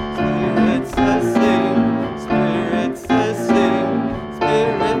sing. Spirit says sing. Spirit says sing.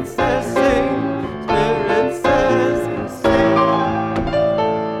 Spirit says sing. Spirit says sing.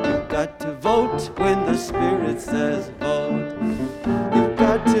 You've got to vote when the Spirit says vote. You've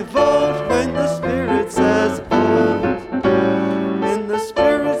got to vote when the Spirit says vote. When the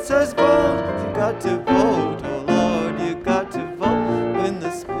Spirit says vote, you've got to vote. Oh Lord, you've got to vote when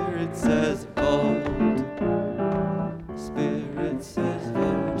the Spirit says vote. Spirit says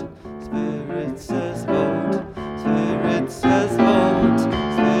vote. Spirit says vote. Spirit says vote.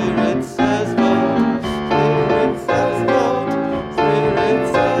 Spirit says vote. Spirit says vote. Spirit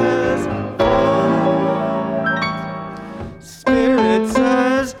says vote. Spirit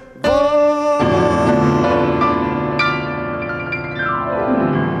says vote.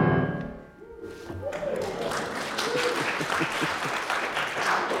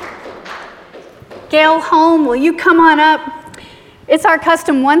 Gail Holm, will you come on up? It's our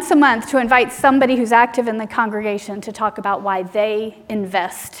custom once a month to invite somebody who's active in the congregation to talk about why they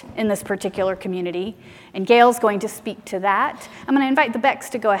invest in this particular community. And Gail's going to speak to that. I'm going to invite the Becks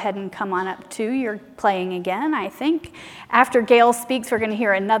to go ahead and come on up too. You're playing again, I think. After Gail speaks, we're going to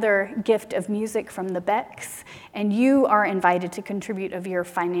hear another gift of music from the Becks. And you are invited to contribute of your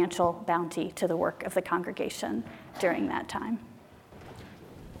financial bounty to the work of the congregation during that time.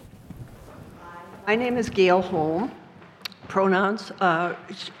 My name is Gail Holm. Pronouns,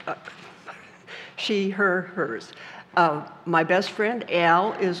 she, her, hers. My best friend,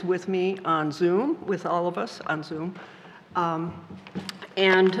 Al, is with me on Zoom, with all of us on Zoom. Al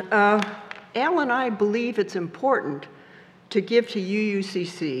and I believe it's important to give to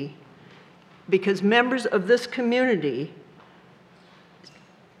UUCC because members of this community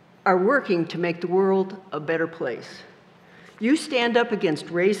are working to make the world a better place. You stand up against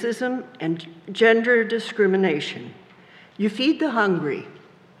racism and gender discrimination. You feed the hungry,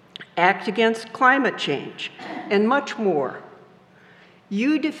 act against climate change, and much more.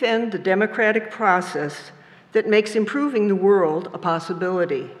 You defend the democratic process that makes improving the world a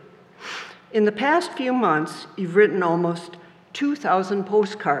possibility. In the past few months, you've written almost 2,000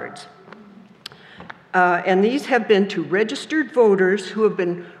 postcards. And these have been to registered voters who have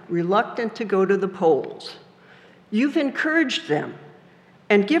been reluctant to go to the polls. You've encouraged them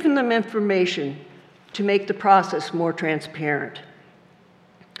and given them information to make the process more transparent.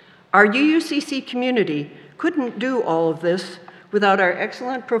 Our UUCC community couldn't do all of this without our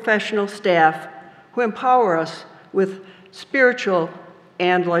excellent professional staff who empower us with spiritual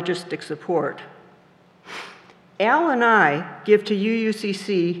and logistic support. Al and I give to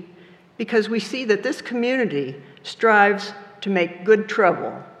UUCC because we see that this community strives to make good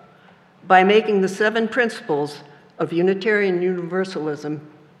trouble by making the 7 principles of Unitarian Universalism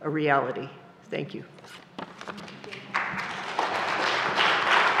a reality. Thank you.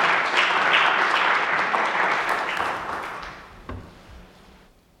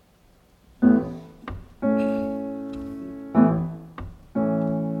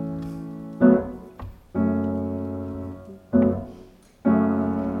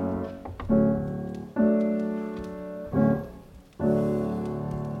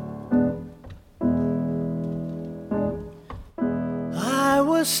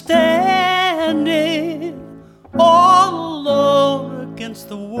 Standing all alone against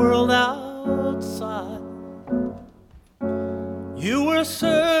the world outside. You were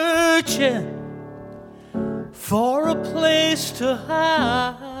searching for a place to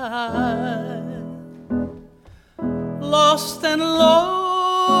hide, lost and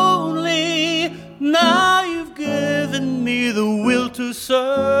lonely. Now you've given me the will to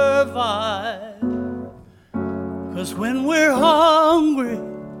survive. 'Cause when we're hungry,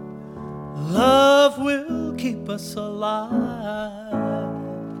 love will keep us alive.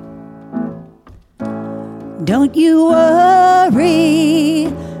 Don't you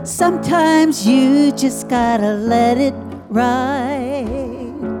worry, sometimes you just gotta let it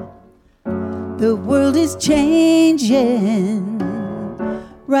ride. The world is changing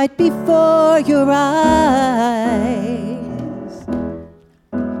right before your eyes.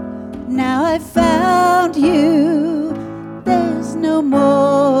 Now I found you, there's no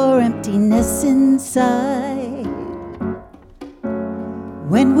more emptiness inside.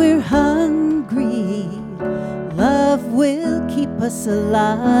 When we're hungry, love will keep us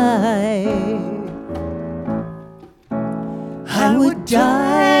alive. I would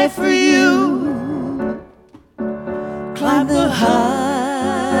die for you, climb the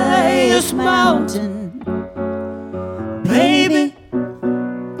highest mountain. Baby,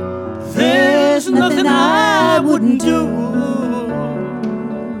 there's nothing I wouldn't do.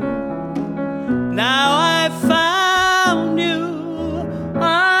 Now I found you,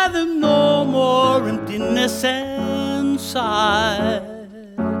 I've no more emptiness inside.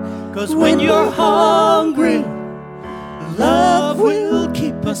 'Cause when you're hungry, love will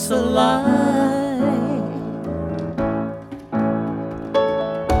keep us alive.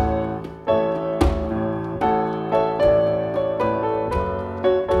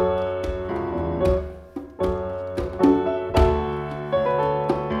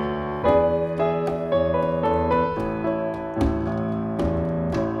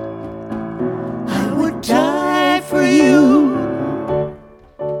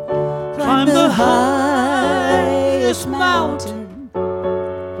 Mountain,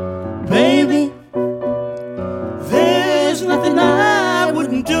 baby, there's nothing I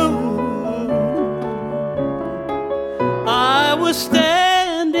wouldn't do. I was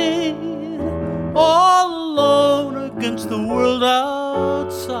standing all alone against the world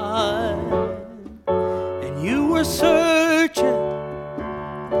outside, and you were searching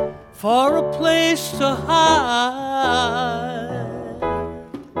for a place to hide.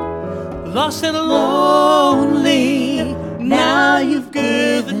 Lost and lonely, now you've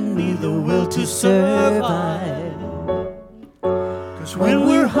given me the will to survive. 'Cause when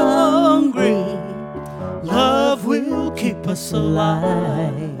we're hungry, love will keep us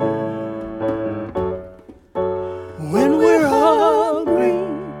alive. When we're hungry,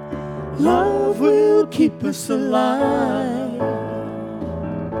 love will keep us alive.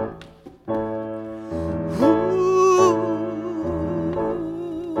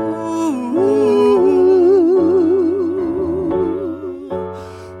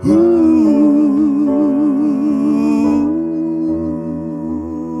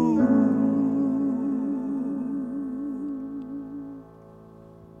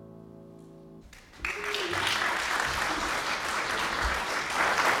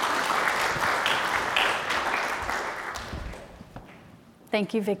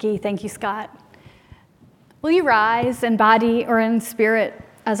 Thank you, Vicki. Thank you, Scott. Will you rise in body or in spirit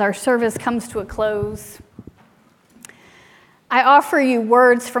as our service comes to a close? I offer you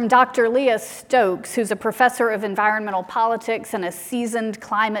words from Dr. Leah Stokes, who's a professor of environmental politics and a seasoned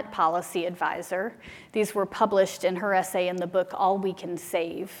climate policy advisor. These were published in her essay in the book, All We Can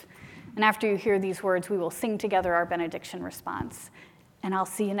Save. And after you hear these words, we will sing together our benediction response. And I'll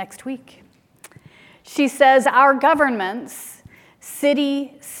see you next week. She says, our governments,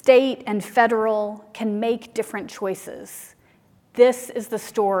 city, state, and federal, can make different choices. This is the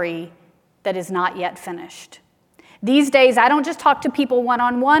story that is not yet finished. These days, I don't just talk to people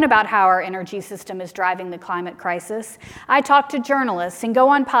one-on-one about how our energy system is driving the climate crisis. I talk to journalists and go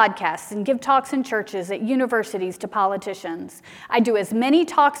on podcasts and give talks in churches, at universities, to politicians. I do as many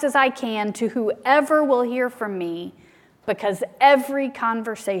talks as I can to whoever will hear from me, because every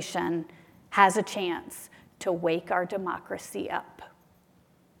conversation has a chance to wake our democracy up.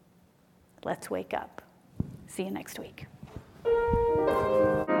 Let's wake up. See you next week.